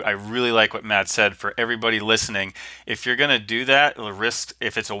two, I really like what Matt said. For everybody listening, if you're going to do that, the risk,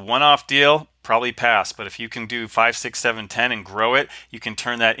 if it's a one-off deal, probably pass. But if you can do 5, 6, 7, 10 and grow it, you can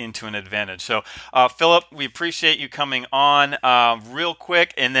turn that into an advantage. So, Philip, we appreciate you coming on real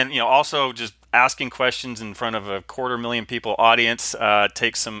quick. And then, also just asking questions in front of a 250,000 people audience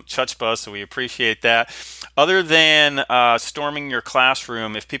takes some chutzpah, so we appreciate that. Other than storming your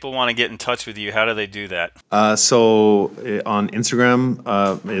classroom, if people want to get in touch with you, how do they do that? So on Instagram,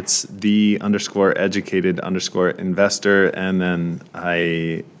 it's _educated_investor. And then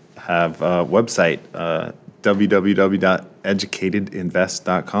I have a website,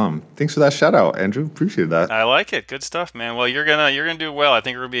 www.educatedinvest.com. Thanks for that shout out, Andrew. Appreciate that. I like it. Good stuff, man. Well, you're gonna do well. I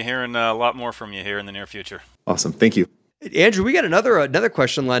think we're gonna be hearing a lot more from you here in the near future. Awesome. Thank you. Andrew, we got another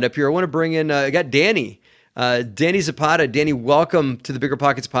question lined up here. I want to bring in, I got Danny. Danny Zapata. Danny, welcome to the Bigger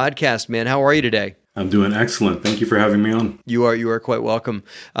Pockets podcast, man. How are you today? I'm doing excellent. Thank you for having me on. You are quite welcome.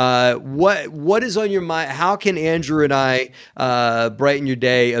 What is on your mind? How can Andrew and I brighten your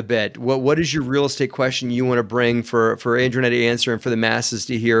day a bit? What is your real estate question you want to bring for Andrew and I to answer and for the masses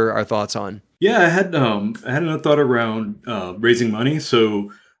to hear our thoughts on? Yeah, I had another thought around raising money.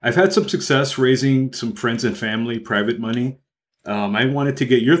 So I've had some success raising some friends and family private money. I wanted to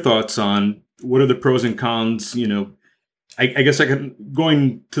get your thoughts on what are the pros and cons. I guess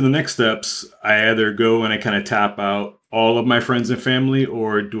going to the next steps, I either go and I kind of tap out all of my friends and family,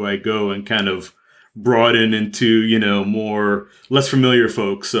 or do I go and kind of broaden into, more less familiar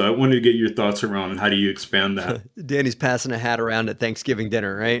folks? So I wanted to get your thoughts around how do you expand that? Danny's passing a hat around at Thanksgiving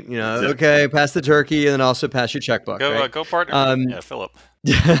dinner, right? Exactly. Okay, pass the turkey and then also pass your checkbook. Go partner. Philip.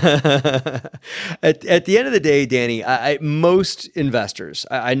 At the end of the day, Danny, most investors,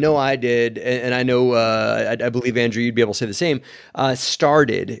 I know I did, and I know I believe, Andrew, you'd be able to say the same,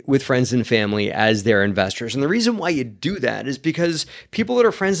 started with friends and family as their investors. And the reason why you do that is because people that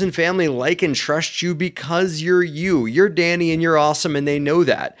are friends and family like and trust you because you're you. You're Danny and you're awesome, and they know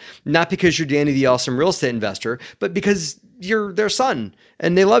that. Not because you're Danny, the awesome real estate investor, but because you're their son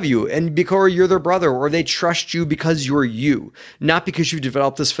and they love you, and because you're their brother, or they trust you because you're you, not because you've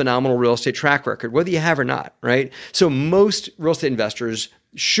developed this phenomenal real estate track record, whether you have or not, right? So most real estate investors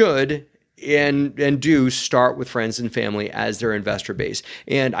should and do start with friends and family as their investor base.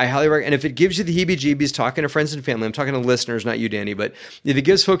 And I highly recommend, and if it gives you the heebie-jeebies talking to friends and family, I'm talking to listeners, not you, Danny, but if it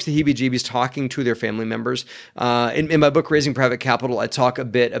gives folks the heebie-jeebies talking to their family members, in my book, Raising Private Capital, I talk a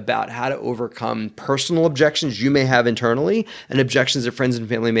bit about how to overcome personal objections you may have internally and objections that friends and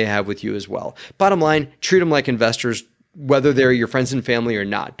family may have with you as well. Bottom line, treat them like investors, whether they're your friends and family or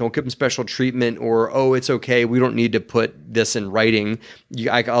not. Don't give them special treatment or, oh, it's okay, we don't need to put this in writing,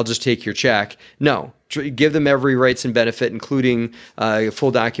 I'll just take your check. No, give them every rights and benefit, including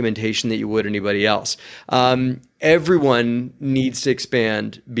full documentation that you would anybody else. Everyone needs to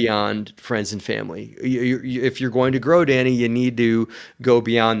expand beyond friends and family. If you're going to grow, Danny, you need to go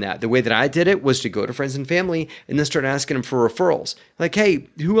beyond that. The way that I did it was to go to friends and family and then start asking them for referrals. Like, hey,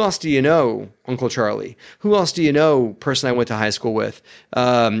 who else do you know, Uncle Charlie? Who else do you know, person I went to high school with,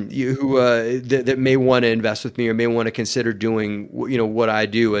 that may want to invest with me or may want to consider doing, what I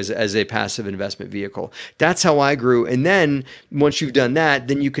do as a passive investment vehicle. That's how I grew. And then once you've done that,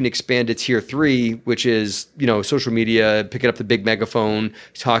 then you can expand to tier 3, which is, social media, picking up the big megaphone,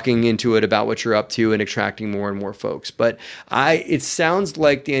 talking into it about what you're up to and attracting more and more folks. But it sounds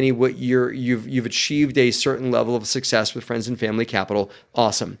like, Danny, what you've achieved a certain level of success with friends and family capital.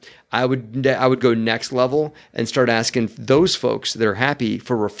 Awesome. I would go next level and start asking those folks that are happy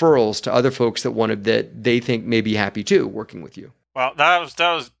for referrals to other folks that they think may be happy too working with you. Well, that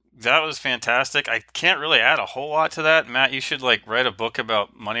was fantastic. I can't really add a whole lot to that. Matt, you should write a book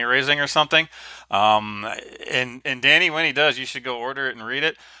about money raising or something. And Danny, when he does, you should go order it and read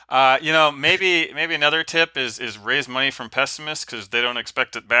it. Maybe another tip is raise money from pessimists because they don't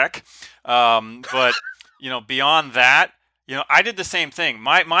expect it back. But beyond that, I did the same thing.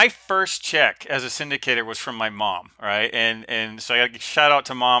 My first check as a syndicator was from my mom, right? And so I got to shout out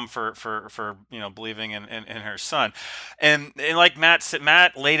to mom for believing in her son. And like Matt said,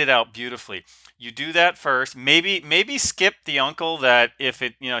 Matt laid it out beautifully. You do that first. Maybe skip the uncle that if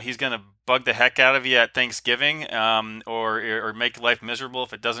it he's going to bug the heck out of you at Thanksgiving, or make life miserable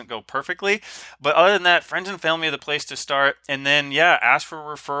if it doesn't go perfectly. But other than that, friends and family are the place to start. And then ask for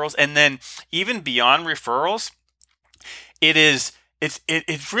referrals. And then even beyond referrals,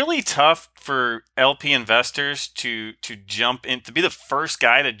 it's really tough for LP investors to jump in, to be the first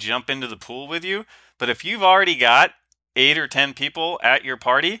guy to jump into the pool with you. But if you've already got 8 or 10 people at your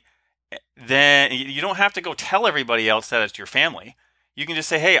party, then you don't have to go tell everybody else that it's your family. You can just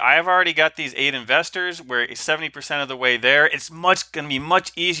say, hey, I've already got these 8 investors. We're 70% of the way there. It's going to be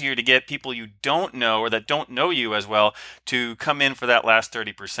much easier to get people you don't know or that don't know you as well to come in for that last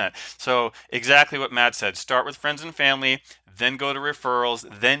 30%. So exactly what Matt said. Start with friends and family, then go to referrals,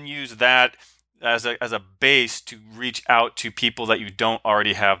 then use that as a base to reach out to people that you don't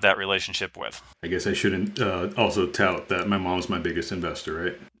already have that relationship with. I guess I shouldn't also tout that my mom's my biggest investor,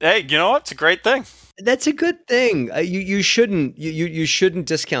 right? Hey, you know what? It's a great thing. That's a good thing. You shouldn't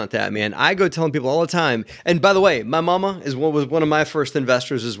discount that, man. I go telling people all the time. And by the way, my mama was one of my first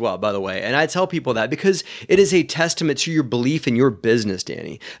investors as well, by the way. And I tell people that because it is a testament to your belief in your business,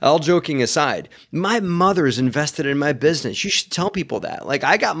 Danny. All joking aside, my mother's invested in my business. You should tell people that.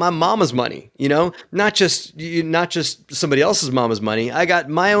 I got my mama's money, not just somebody else's mama's money. I got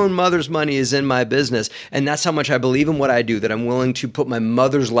my own mother's money is in my business. And that's how much I believe in what I do, that I'm willing to put my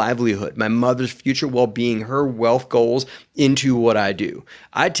mother's livelihood, my mother's future well-being, her wealth goals into what I do.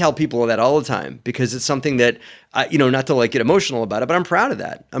 I tell people that all the time because it's something that, not to get emotional about it, but I'm proud of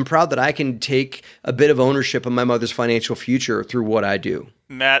that. I'm proud that I can take a bit of ownership of my mother's financial future through what I do.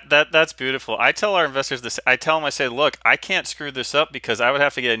 Matt, that's beautiful. I tell our investors this. I tell them, I say, look, I can't screw this up because I would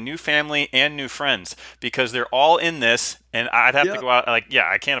have to get a new family and new friends because they're all in this, and I'd have to go out.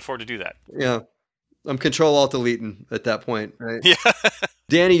 I can't afford to do that. Yeah. I'm Control-Alt-Deleting at that point, right? Yeah.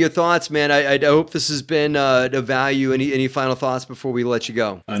 Danny, your thoughts, man. I hope this has been of value. Any final thoughts before we let you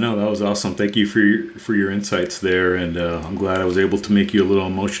go? I know that was awesome. Thank you for your insights there, and I'm glad I was able to make you a little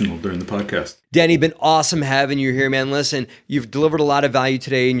emotional during the podcast. Danny, been awesome having you here, man. Listen, you've delivered a lot of value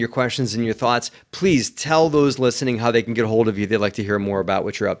today in your questions and your thoughts. Please tell those listening how they can get a hold of you. They'd like to hear more about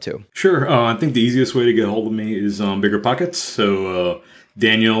what you're up to. Sure. I think the easiest way to get a hold of me is on Bigger Pockets. So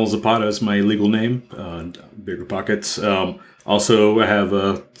Daniel Zapata is my legal name, Bigger Pockets. Also, I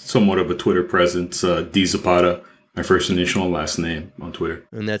have somewhat of a Twitter presence, D Zapata, my first initial and last name on Twitter.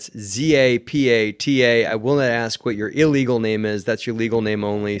 And that's Zapata. I will not ask what your illegal name is. That's your legal name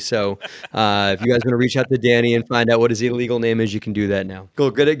only. So if you guys want to reach out to Danny and find out what his illegal name is, you can do that now. Cool.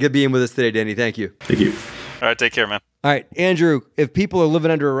 Good being with us today, Danny. Thank you. Thank you. All right. Take care, man. All right, Andrew, if people are living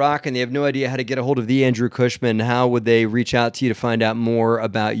under a rock and they have no idea how to get a hold of the Andrew Cushman, how would they reach out to you to find out more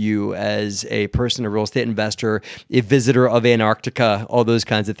about you as a person, a real estate investor, a visitor of Antarctica, all those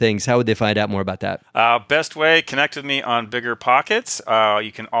kinds of things? How would they find out more about that? Best way, connect with me on Bigger Pockets.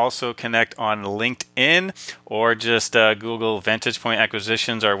 You can also connect on LinkedIn or just Google Vantage Point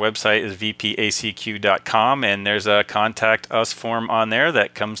Acquisitions. Our website is vpacq.com, and there's a contact us form on there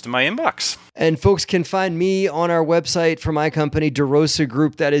that comes to my inbox. And folks can find me on our website for my company, DeRosa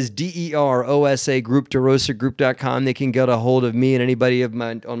Group. That is DEROSA Group, DeRosaGroup.com. They can get a hold of me and anybody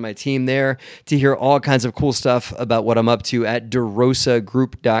on my team there to hear all kinds of cool stuff about what I'm up to at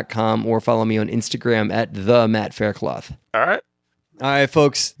DeRosaGroup.com, or follow me on Instagram at the Matt Faircloth. All right,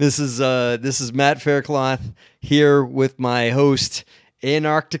 folks. This is Matt Faircloth here with my host,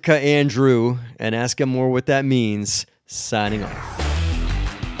 Antarctica Andrew, and Ask Him More What That Means. Signing off.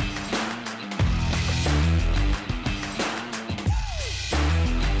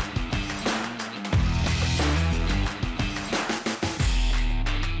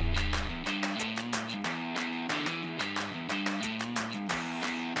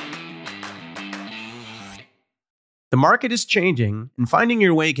 The market is changing, and finding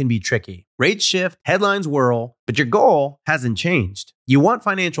your way can be tricky. Rates shift, headlines whirl, but your goal hasn't changed. You want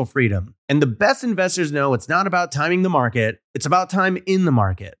financial freedom, and the best investors know it's not about timing the market, it's about time in the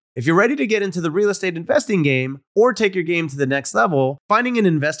market. If you're ready to get into the real estate investing game or take your game to the next level, finding an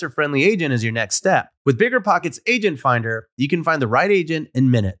investor-friendly agent is your next step. With BiggerPockets Agent Finder, you can find the right agent in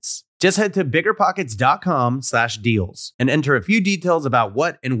minutes. Just head to biggerpockets.com/deals and enter a few details about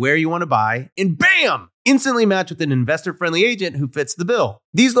what and where you want to buy, and bam! Instantly match with an investor-friendly agent who fits the bill.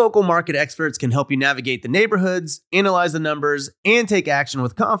 These local market experts can help you navigate the neighborhoods, analyze the numbers, and take action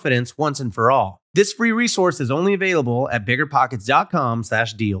with confidence once and for all. This free resource is only available at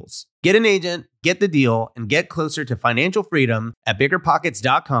biggerpockets.com/deals. Get an agent, get the deal, and get closer to financial freedom at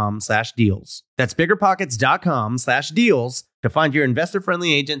biggerpockets.com/deals. That's biggerpockets.com/deals to find your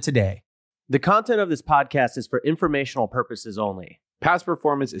investor-friendly agent today. The content of this podcast is for informational purposes only. Past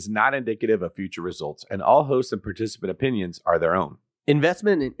performance is not indicative of future results, and all host and participant opinions are their own.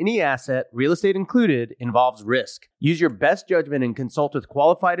 Investment in any asset, real estate included, involves risk. Use your best judgment and consult with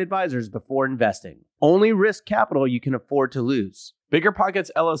qualified advisors before investing. Only risk capital you can afford to lose. Bigger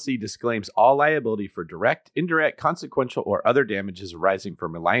Pockets LLC disclaims all liability for direct, indirect, consequential, or other damages arising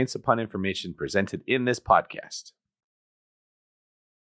from reliance upon information presented in this podcast.